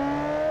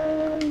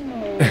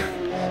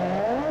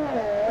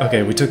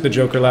 Okay, we took the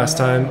Joker last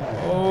time.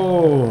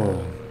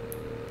 Oh.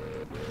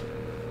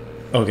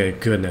 Okay,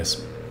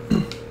 goodness.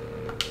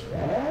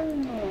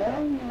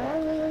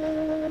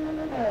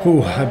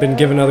 Whew, I've been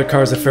giving other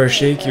cars a fair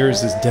shake.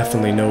 Yours is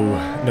definitely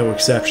no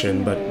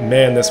exception, but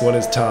man, this one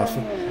is tough.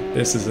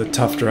 This is a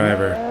tough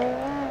driver.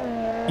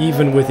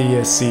 Even with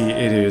ESC,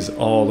 it is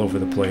all over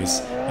the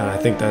place, and I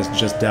think that's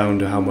just down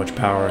to how much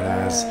power it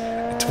has.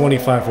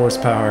 25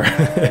 horsepower,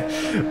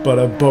 but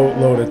a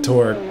boatload of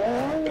torque.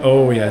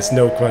 Oh yes,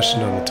 no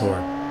question on the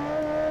torque.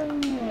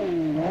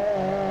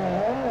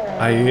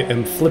 I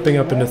am flipping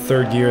up into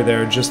third gear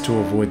there just to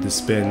avoid the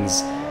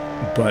spins,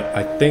 but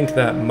I think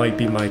that might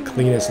be my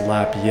cleanest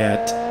lap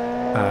yet.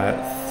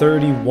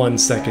 31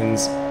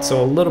 seconds,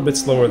 so a little bit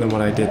slower than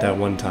what I did that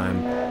one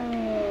time.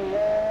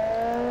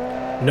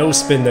 No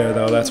spin there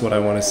though, that's what I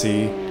want to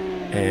see.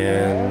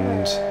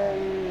 And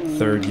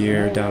third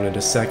gear down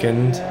into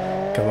second.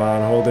 Come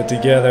on, hold it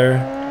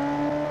together.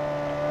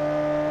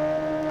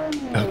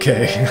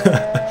 Okay.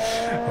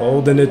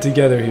 Holding it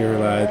together here,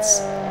 lads.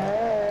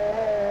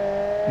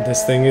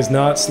 This thing is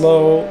not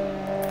slow.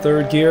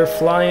 Third gear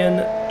flying.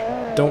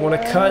 Don't want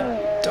to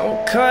cut.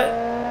 Don't cut.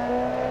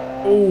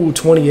 Oh,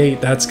 28.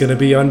 That's going to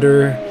be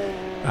under...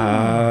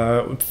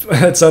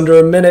 that's under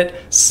a minute.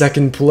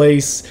 Second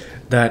place.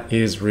 That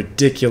is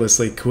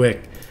ridiculously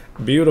quick.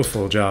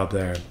 Beautiful job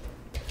there.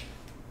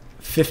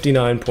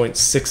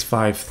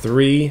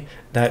 59.653.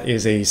 That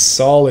is a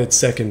solid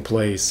second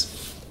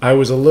place. I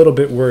was a little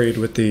bit worried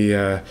with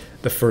the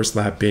first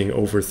lap being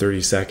over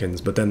 30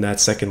 seconds, but then that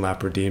second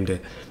lap redeemed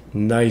it.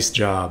 Nice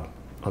job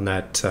on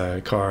that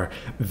car.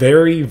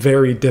 Very,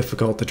 very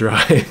difficult to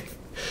drive.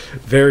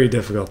 Very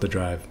difficult to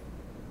drive.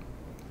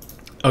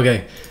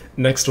 Okay,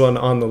 next one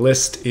on the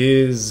list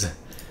is,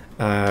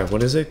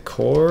 what is it?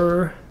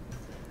 Core?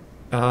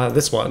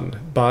 This one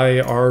by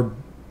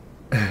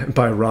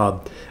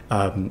Rob.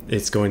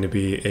 It's going to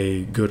be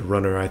a good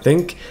runner, I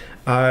think.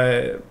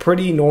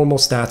 Pretty normal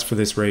stats for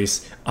this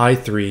race.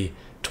 I3,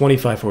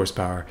 25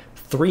 horsepower,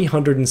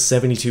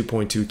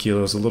 372.2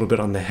 kilos, a little bit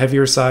on the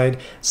heavier side,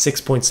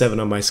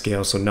 6.7 on my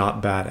scale, so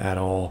not bad at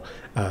all.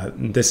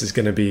 This is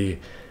going to be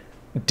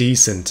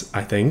decent,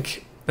 I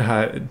think.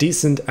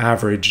 Decent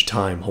average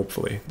time,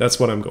 hopefully. That's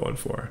what I'm going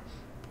for.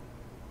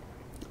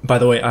 By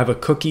the way, I have a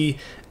cookie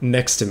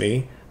next to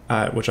me,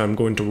 which I'm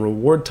going to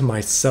reward to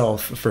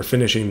myself for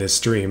finishing this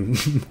stream.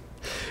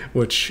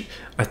 Which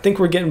I think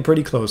we're getting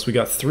pretty close. We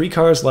got 3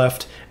 cars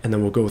left, and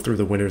then we'll go through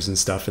the winners and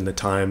stuff and the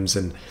times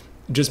and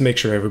just make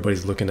sure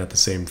everybody's looking at the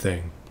same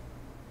thing.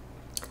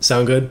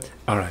 Sound good?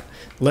 All right,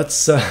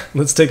 let's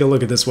take a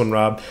look at this one,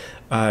 Rob.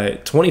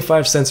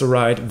 25 cents a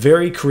ride.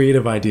 Very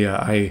creative idea.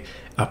 I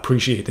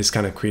appreciate this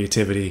kind of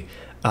creativity.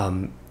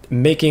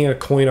 Making a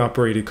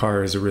coin-operated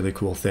car is a really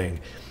cool thing.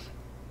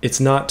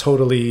 It's not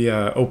totally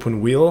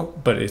open wheel,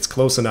 but it's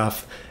close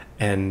enough,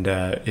 and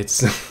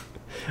it's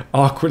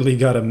awkwardly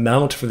got a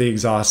mount for the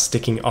exhaust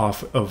sticking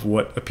off of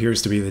what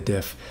appears to be the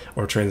diff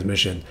or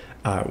transmission,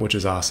 which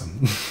is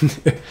awesome.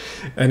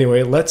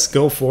 Anyway, let's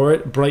go for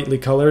it. Brightly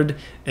colored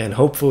and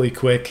hopefully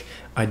quick.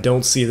 I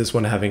don't see this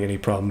one having any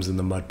problems in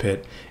the mud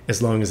pit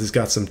as long as it's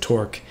got some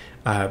torque,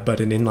 but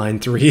an inline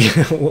 3,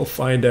 we'll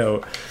find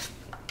out.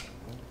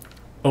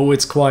 Oh,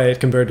 it's quiet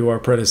compared to our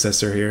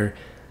predecessor here.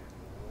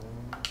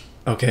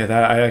 Okay,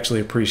 that I actually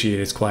appreciate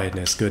its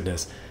quietness.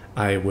 Goodness.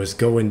 I was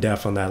going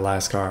deaf on that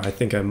last car. I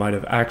think I might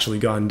have actually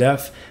gone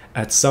deaf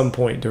at some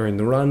point during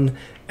the run,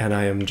 and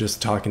I am just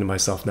talking to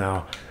myself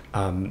now,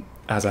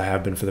 as I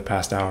have been for the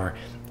past hour.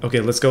 Okay,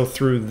 let's go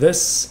through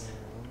this.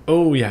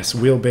 Oh yes,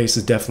 wheelbase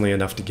is definitely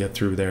enough to get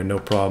through there, no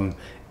problem.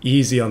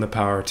 Easy on the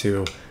power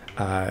too.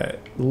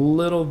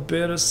 Little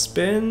bit of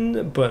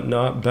spin, but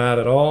not bad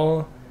at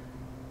all.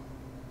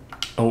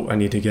 Oh, I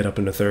need to get up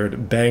into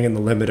third. Bang in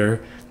the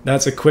limiter.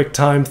 That's a quick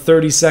time,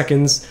 30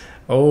 seconds.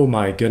 Oh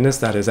my goodness,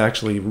 that is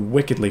actually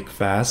wickedly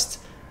fast.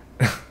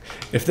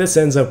 If this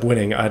ends up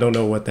winning, I don't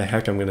know what the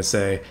heck I'm going to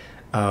say.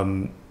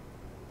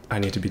 I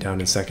need to be down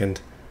in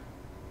second.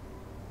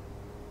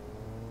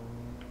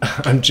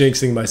 I'm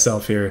jinxing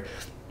myself here.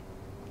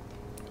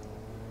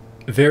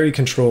 Very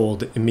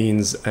controlled, it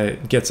means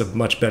it gets a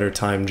much better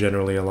time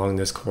generally along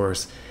this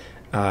course.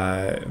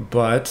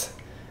 But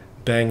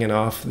banging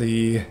off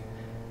the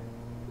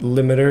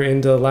limiter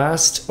into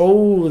last.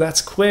 Oh,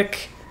 that's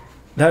quick.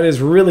 That is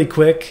really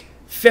quick.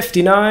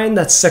 59,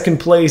 that's second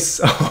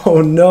place.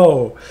 Oh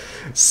no.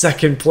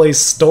 Second place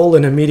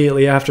stolen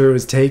immediately after it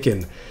was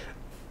taken.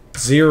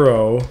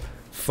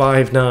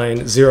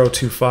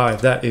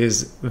 0.59025. That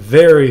is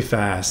very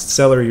fast.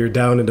 Seller, you're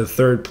down into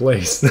third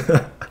place.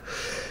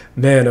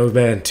 Man, oh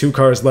man, 2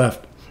 cars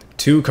left.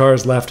 2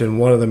 cars left, and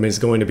one of them is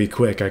going to be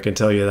quick, I can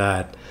tell you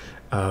that.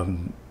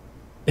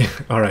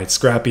 Alright,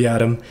 Scrappy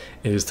Adam,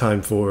 it is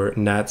time for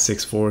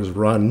Nat64's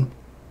run.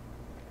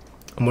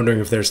 I'm wondering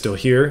if they're still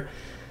here.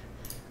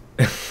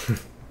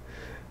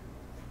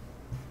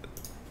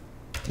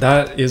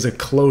 That is a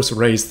close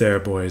race there,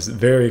 boys.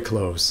 Very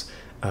close.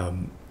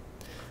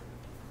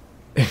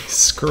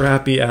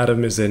 Scrappy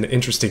Adam is an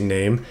interesting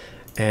name,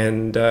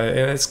 and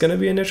it's going to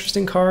be an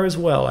interesting car as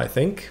well, I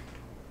think.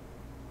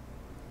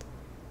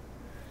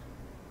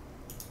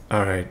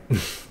 Alright.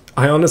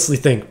 I honestly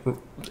think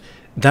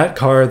that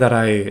car that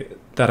I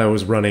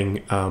was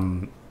running,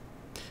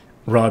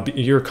 Rob,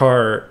 your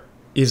car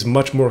is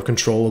much more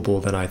controllable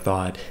than I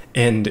thought.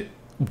 And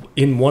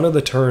in one of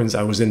the turns,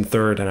 I was in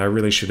third, and I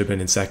really should have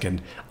been in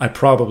second. I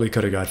probably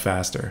could have got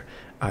faster.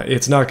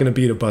 It's not going to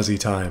beat a buzzy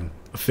time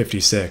of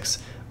 56,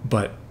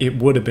 but it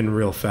would have been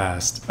real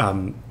fast.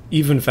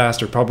 Even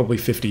faster, probably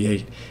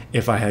 58,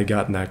 if I had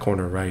gotten that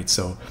corner right.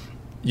 So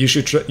you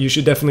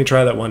should definitely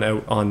try that one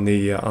out on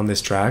the on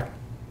this track,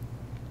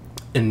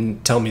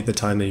 and tell me the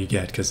time that you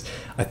get, because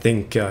I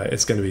think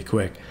it's going to be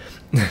quick.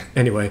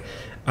 Anyway,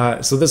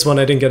 so this one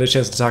I didn't get a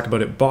chance to talk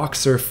about it.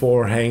 Boxer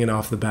 4 hanging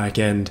off the back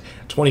end,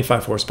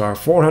 25 horsepower,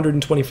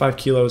 425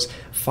 kilos,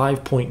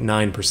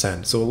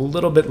 5.9%. So a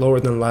little bit lower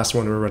than the last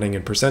one we were running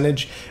in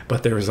percentage,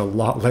 but there is a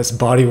lot less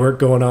bodywork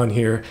going on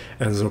here,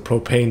 and there's a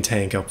propane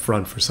tank up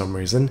front for some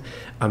reason.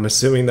 I'm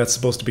assuming that's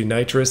supposed to be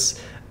nitrous.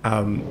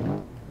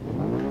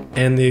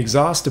 And the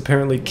exhaust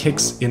apparently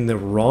kicks in the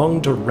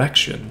wrong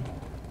direction.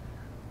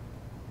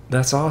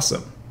 That's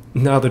awesome.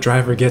 Now the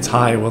driver gets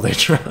high while they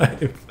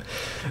drive.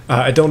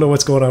 I don't know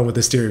what's going on with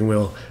the steering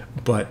wheel,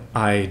 but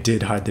I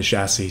did hide the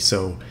chassis,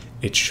 so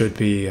it should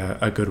be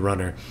a good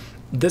runner.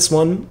 This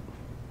one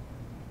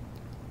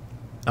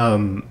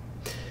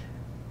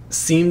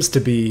seems to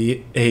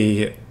be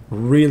a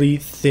really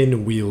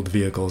thin-wheeled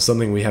vehicle,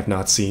 something we have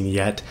not seen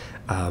yet.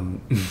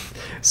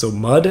 So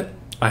mud,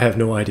 I have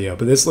no idea,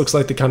 but this looks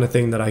like the kind of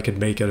thing that I could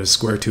make out of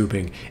square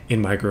tubing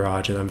in my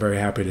garage, and I'm very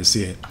happy to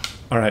see it.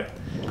 All right.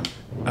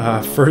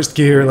 First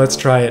gear, let's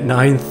try it.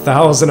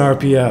 9,000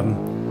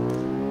 RPM.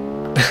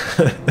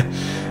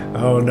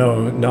 Oh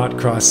no, not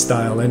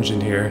cross-style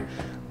engine here.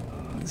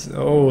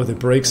 Oh, the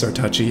brakes are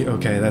touchy.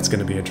 Okay, that's going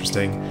to be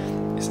interesting.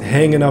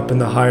 Hanging up in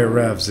the higher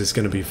revs is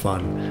going to be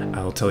fun.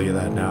 I'll tell you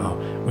that now.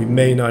 We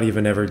may not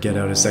even ever get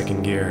out of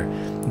second gear.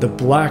 The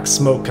black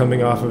smoke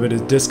coming off of it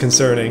is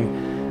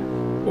disconcerting.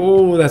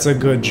 Oh, that's a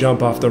good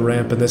jump off the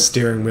ramp, and the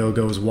steering wheel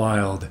goes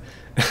wild.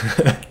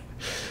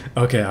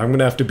 Okay, I'm going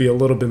to have to be a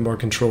little bit more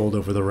controlled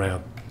over the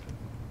ramp.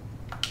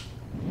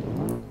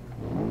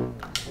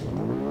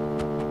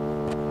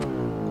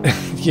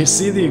 You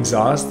see the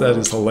exhaust? That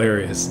is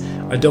hilarious.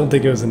 I don't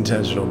think it was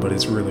intentional, but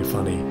it's really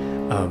funny.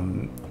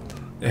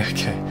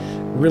 Okay,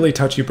 really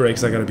touchy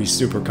brakes. I got to be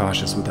super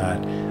cautious with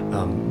that.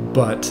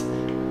 But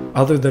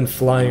other than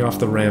flying off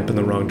the ramp in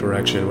the wrong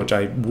direction, which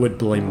I would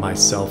blame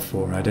myself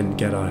for, I didn't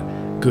get a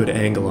good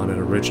angle on it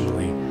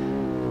originally.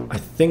 I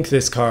think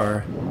this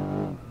car...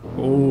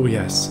 Oh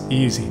yes,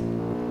 easy.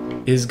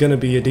 Is gonna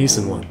be a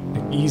decent one.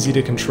 Easy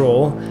to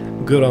control,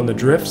 good on the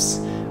drifts,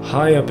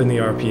 high up in the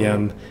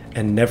RPM,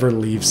 and never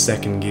leave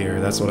second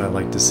gear. That's what I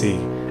like to see.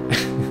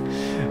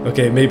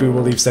 Okay, maybe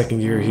we'll leave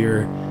second gear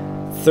here.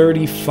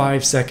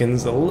 35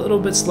 seconds, a little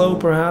bit slow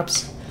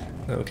perhaps.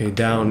 Okay,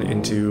 down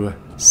into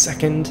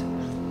second.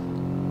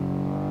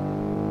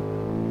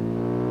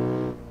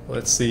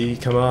 Let's see,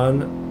 come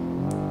on.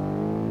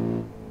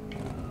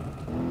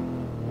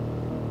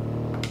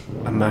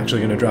 I'm actually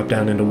going to drop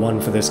down into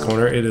 1 for this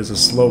corner. It is a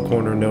slow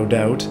corner, no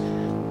doubt.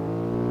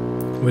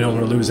 We don't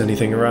want to lose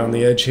anything around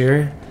the edge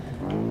here.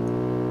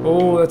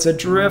 Oh, that's a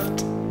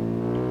drift.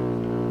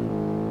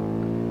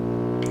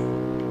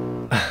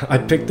 I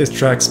picked this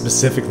track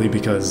specifically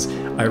because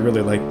I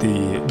really like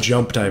the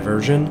jump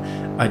diversion.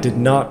 I did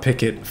not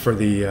pick it for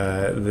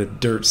the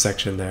dirt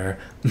section there,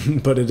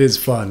 but it is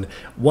fun.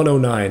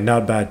 109,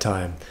 not a bad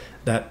time.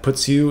 That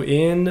puts you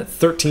in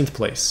 13th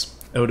place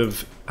out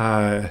of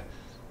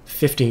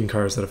 15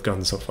 cars that have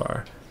gone so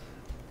far.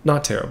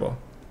 Not terrible.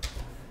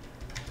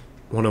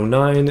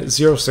 109,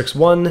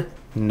 061.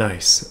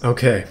 Nice.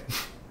 Okay.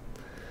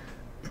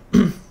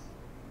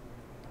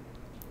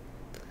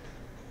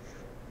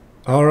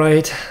 All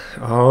right.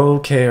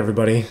 Okay,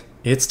 everybody.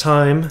 It's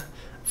time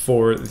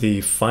for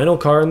the final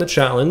car in the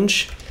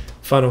challenge.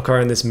 Final car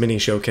in this mini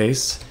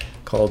showcase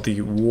called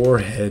the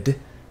Warhead.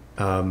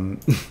 And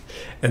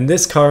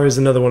this car is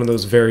another one of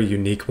those very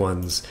unique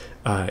ones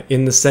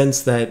in the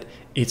sense that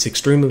it's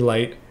extremely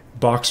light,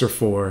 boxer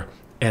 4,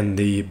 and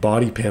the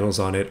body panels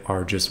on it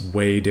are just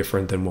way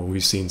different than what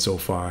we've seen so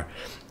far.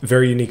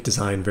 Very unique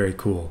design, very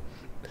cool.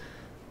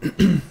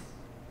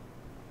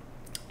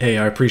 Hey,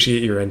 I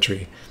appreciate your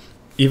entry.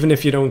 Even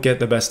if you don't get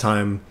the best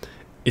time,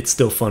 it's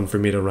still fun for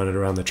me to run it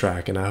around the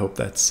track, and I hope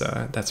that's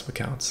what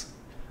counts.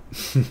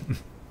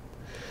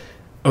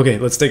 Okay,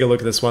 let's take a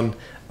look at this one.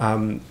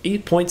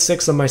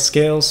 8.6 on my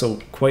scale, so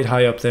quite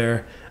high up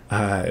there.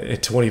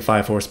 At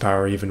 25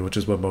 horsepower even, which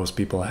is what most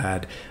people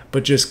had.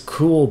 But just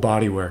cool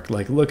bodywork.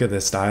 Like, look at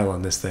the style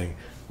on this thing.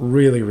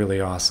 Really,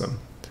 really awesome.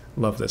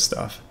 Love this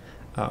stuff.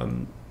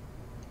 And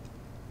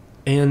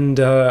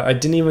I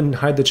didn't even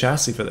hide the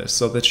chassis for this.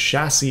 So the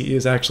chassis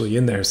is actually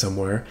in there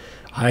somewhere,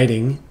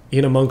 hiding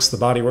in amongst the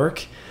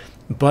bodywork.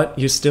 But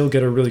you still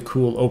get a really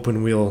cool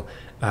open wheel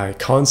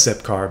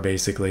concept car,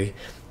 basically.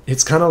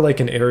 It's kind of like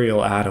an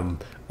aerial Atom,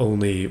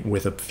 only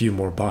with a few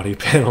more body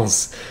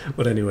panels.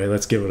 But anyway,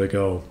 let's give it a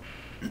go.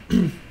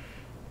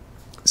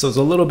 So it's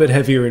a little bit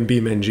heavier in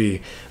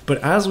BeamNG, but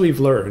as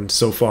we've learned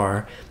so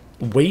far,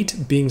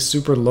 weight being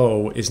super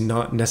low is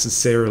not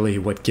necessarily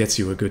what gets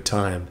you a good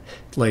time.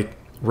 Like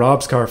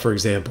Rob's car, for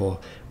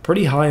example,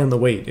 pretty high on the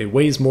weight. It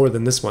weighs more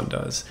than this one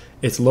does.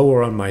 It's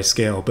lower on my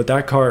scale, but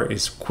that car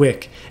is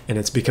quick, and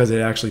it's because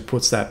it actually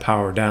puts that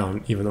power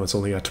down, even though it's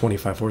only got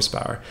 25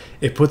 horsepower.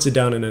 It puts it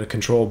down in a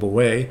controllable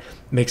way,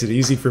 makes it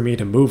easy for me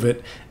to move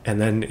it, and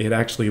then it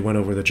actually went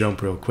over the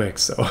jump real quick,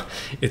 so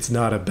it's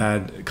not a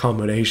bad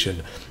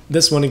combination.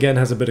 This one, again,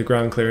 has a bit of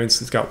ground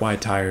clearance. It's got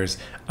wide tires.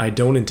 I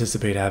don't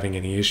anticipate having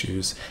any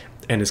issues,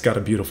 and it's got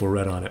a beautiful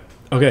red on it.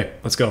 Okay,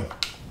 let's go.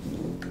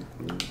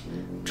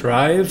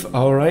 Drive,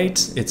 all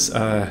right. It's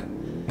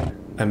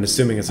I'm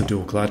assuming it's a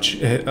dual clutch.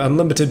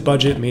 Unlimited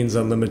budget means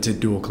unlimited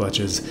dual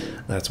clutches.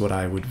 That's what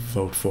I would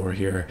vote for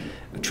here.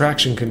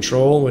 Traction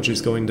control, which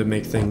is going to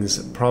make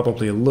things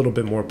probably a little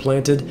bit more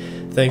planted.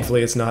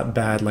 Thankfully, it's not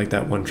bad like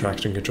that one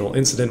traction control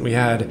incident we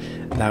had.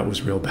 That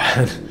was real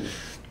bad.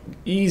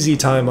 Easy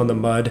time on the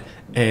mud,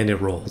 and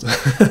it rolled.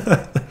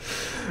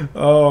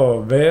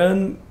 Oh,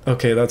 man.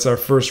 Okay, that's our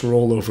first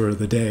rollover of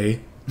the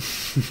day.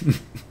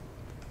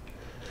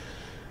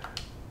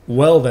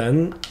 Well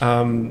then,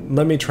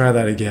 let me try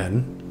that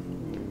again.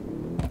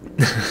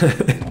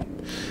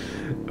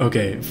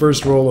 Okay,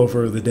 first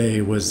rollover of the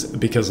day was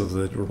because of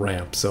the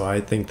ramp, so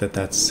I think that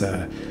that's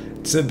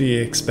to be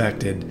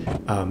expected.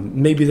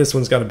 Maybe this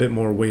one's got a bit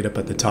more weight up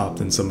at the top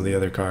than some of the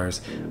other cars,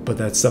 but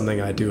that's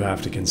something I do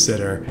have to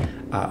consider.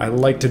 I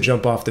like to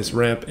jump off this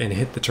ramp and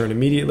hit the turn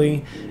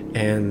immediately,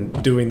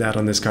 and doing that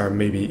on this car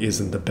maybe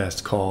isn't the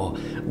best call.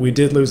 We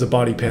did lose a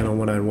body panel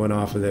when I went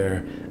off of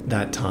there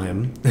that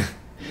time.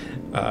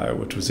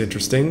 Which was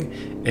interesting.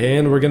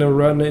 And we're going to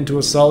run into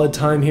a solid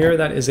time here.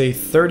 That is a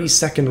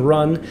 30-second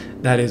run.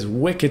 That is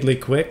wickedly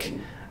quick.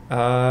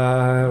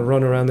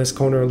 Run around this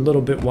corner a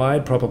little bit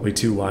wide, probably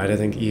too wide. I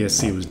think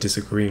ESC was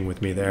disagreeing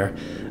with me there.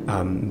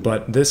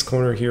 But this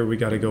corner here, we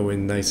got to go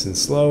in nice and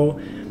slow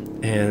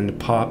and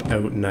pop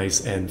out nice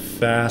and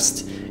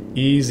fast.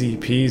 Easy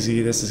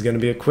peasy. This is going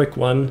to be a quick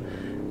one.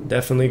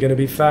 Definitely going to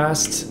be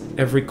fast.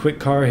 Every quick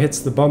car hits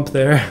the bump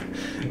there.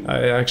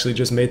 I actually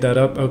just made that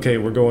up. Okay,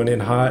 we're going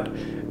in hot.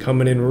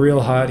 Coming in real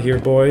hot here,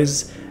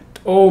 boys.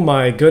 Oh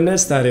my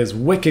goodness, that is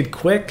wicked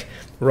quick.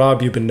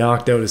 Rob, you've been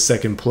knocked out of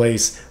second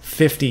place.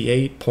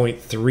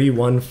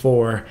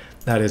 58.314.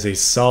 That is a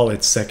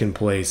solid second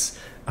place.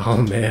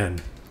 Oh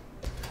man.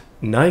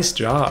 Nice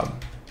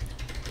job.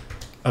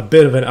 A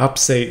bit of an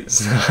upset,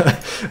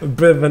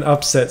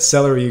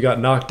 Celery. You got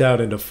knocked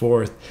out into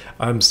fourth.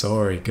 I'm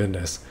sorry,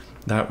 goodness.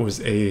 That was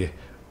a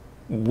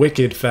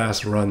wicked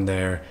fast run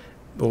there.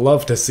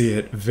 Love to see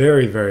it.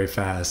 Very, very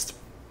fast.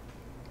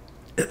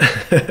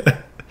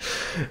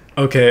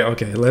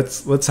 Okay,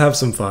 let's have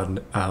some fun.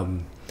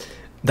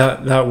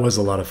 That was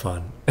a lot of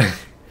fun.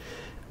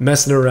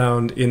 Messing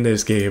around in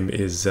this game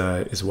is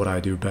what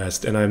I do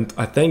best, and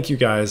I thank you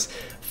guys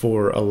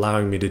for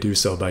allowing me to do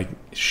so by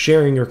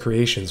sharing your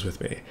creations with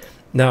me.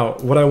 Now,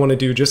 what I want to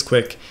do just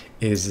quick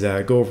is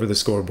go over the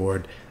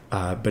scoreboard,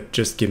 but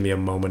just give me a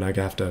moment. I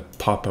have to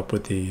pop up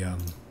with the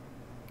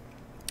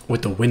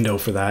window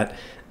for that.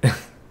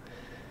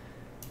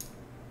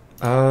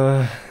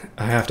 I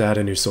have to add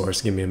a new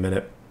source. Give me a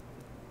minute.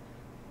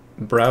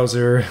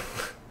 Browser.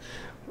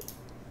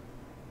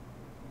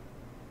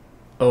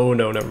 Oh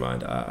no, never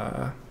mind.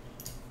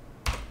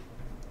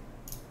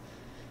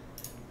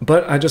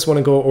 But I just want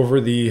to go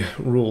over the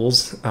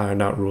rules.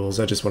 Not rules.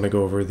 I just want to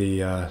go over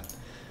the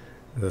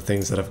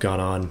things that have gone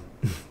on.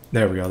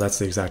 There we go. That's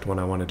the exact one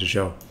I wanted to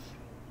show.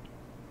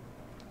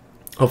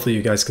 Hopefully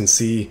you guys can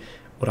see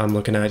what I'm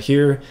looking at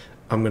here.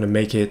 I'm going to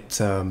make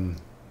it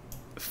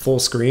full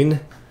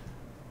screen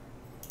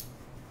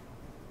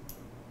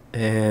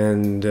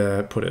and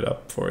put it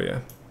up for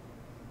you.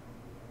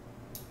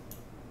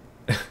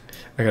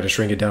 I gotta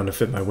shrink it down to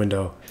fit my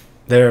window.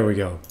 There we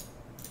go.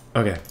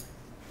 Okay.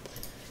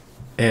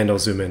 And I'll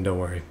zoom in, don't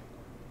worry.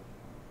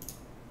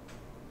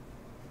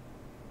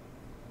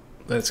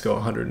 Let's go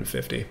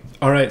 150.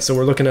 All right, so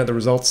we're looking at the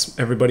results,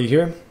 everybody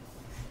here.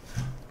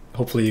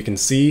 Hopefully you can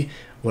see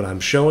what I'm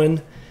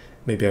showing.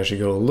 Maybe I should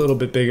go a little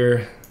bit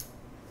bigger.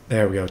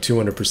 There we go,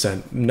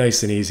 200%,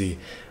 nice and easy.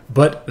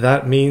 But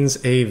that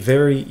means a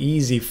very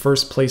easy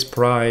first place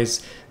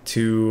prize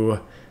to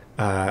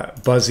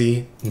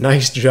Buzzy.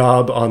 Nice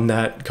job on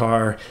that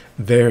car.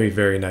 Very,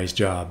 very nice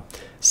job.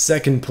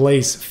 Second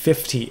place,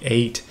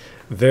 58.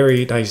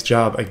 Very nice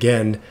job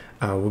again.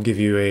 We'll give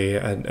you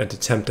an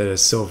attempt at a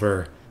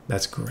silver.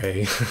 That's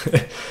gray.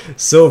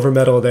 Silver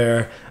medal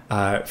there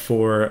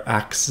for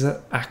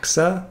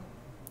Azka.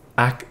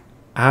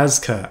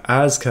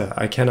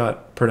 I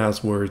cannot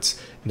pronounce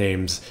words,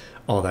 names,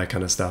 all that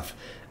kind of stuff.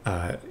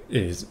 It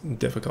is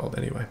difficult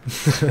anyway.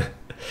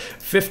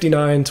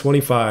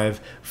 59.25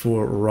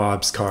 for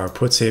Rob's car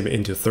puts him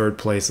into third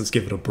place. Let's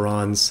give it a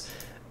bronze.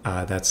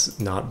 That's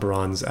not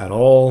bronze at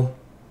all.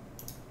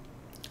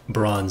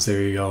 Bronze,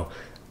 there you go.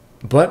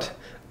 But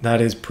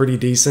that is pretty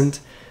decent.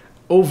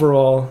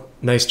 Overall,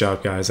 nice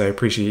job, guys. I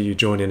appreciate you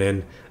joining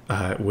in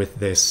with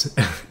this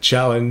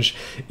challenge.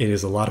 It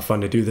is a lot of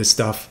fun to do this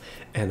stuff,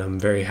 and I'm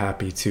very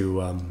happy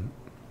to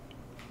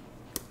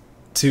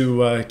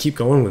keep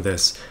going with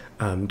this.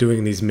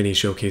 Doing these mini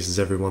showcases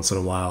every once in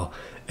a while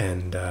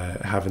and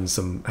having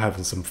some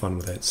fun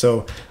with it.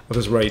 So I'll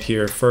just write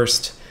here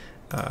first,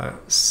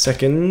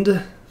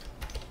 second,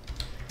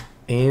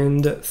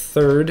 and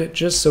third,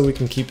 just so we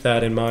can keep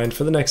that in mind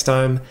for the next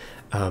time.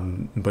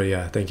 But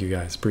yeah, thank you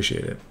guys,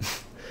 appreciate it.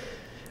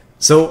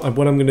 So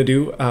what I'm gonna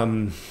do,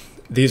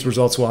 these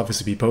results will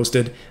obviously be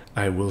posted.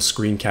 I will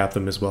screen cap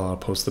them as well. I'll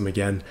post them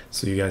again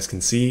so you guys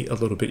can see a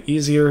little bit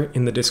easier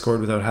in the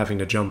Discord without having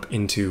to jump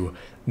into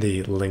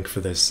the link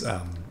for this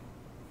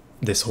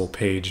this whole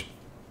page.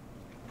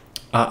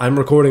 I'm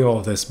recording all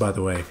of this, by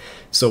the way.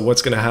 So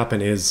what's going to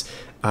happen is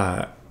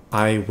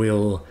I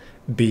will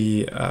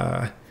be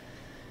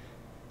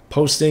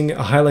posting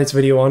a highlights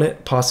video on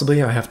it.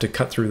 Possibly I have to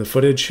cut through the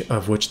footage,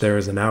 of which there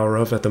is an hour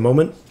of at the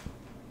moment.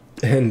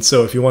 And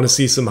so if you want to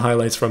see some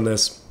highlights from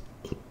this,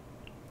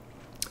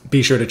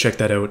 be sure to check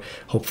that out.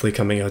 Hopefully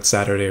coming out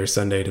Saturday or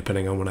Sunday,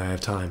 depending on when I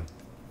have time.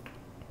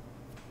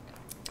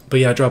 But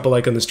yeah, drop a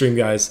like on the stream,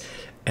 guys,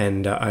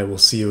 and I will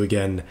see you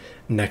again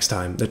next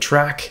time. The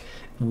track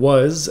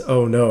was,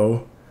 oh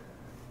no,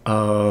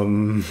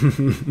 I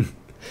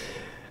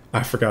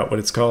forgot what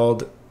it's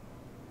called.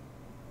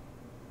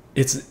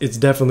 It's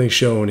definitely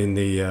shown in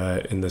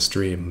the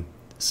stream,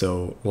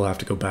 so we'll have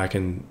to go back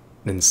and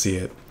see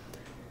it.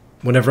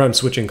 Whenever I'm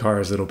switching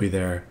cars, it'll be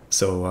there,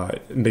 so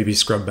maybe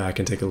scrub back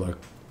and take a look.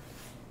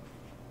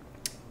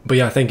 But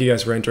yeah, thank you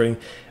guys for entering.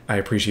 I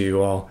appreciate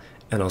you all,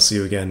 and I'll see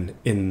you again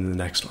in the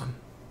next one.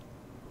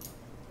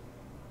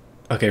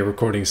 Okay,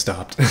 recording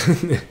stopped.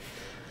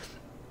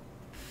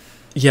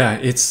 Yeah,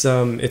 it's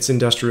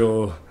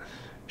industrial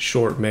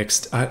short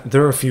mixed.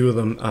 There are a few of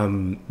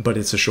them, but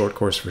it's a short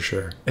course for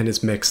sure, and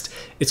it's mixed.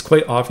 It's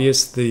quite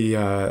obvious.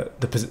 The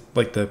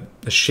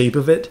shape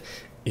of it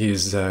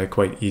is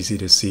quite easy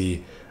to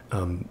see,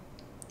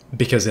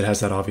 because it has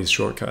that obvious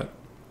shortcut.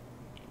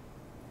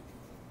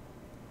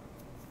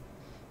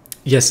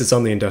 Yes, it's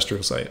on the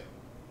industrial site.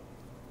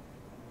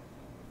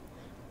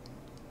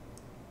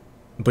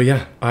 But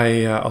yeah,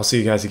 I'll see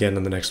you guys again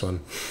in the next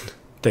one.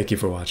 Thank you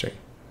for watching.